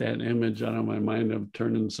can't get that image out of my mind of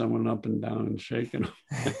turning someone up and down and shaking them.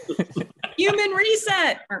 Human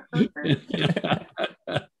reset.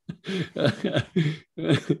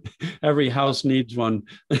 Every house needs one.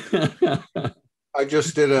 I I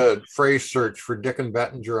just did a phrase search for Dicken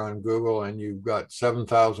Bettinger on Google, and you've got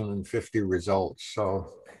 7,050 results.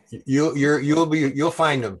 So you'll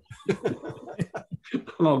find them.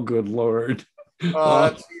 Oh, good Lord.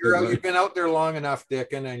 You've been out there long enough,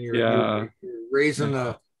 Dicken, and you're raising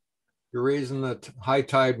the high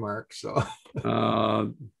tide mark. So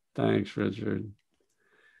thanks, Richard.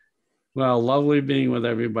 Well, lovely being with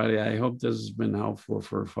everybody. I hope this has been helpful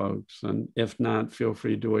for folks. And if not, feel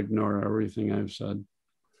free to ignore everything I've said.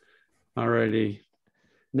 All righty.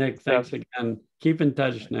 Nick, thanks again. Keep in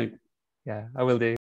touch, Nick. Yeah, I will do.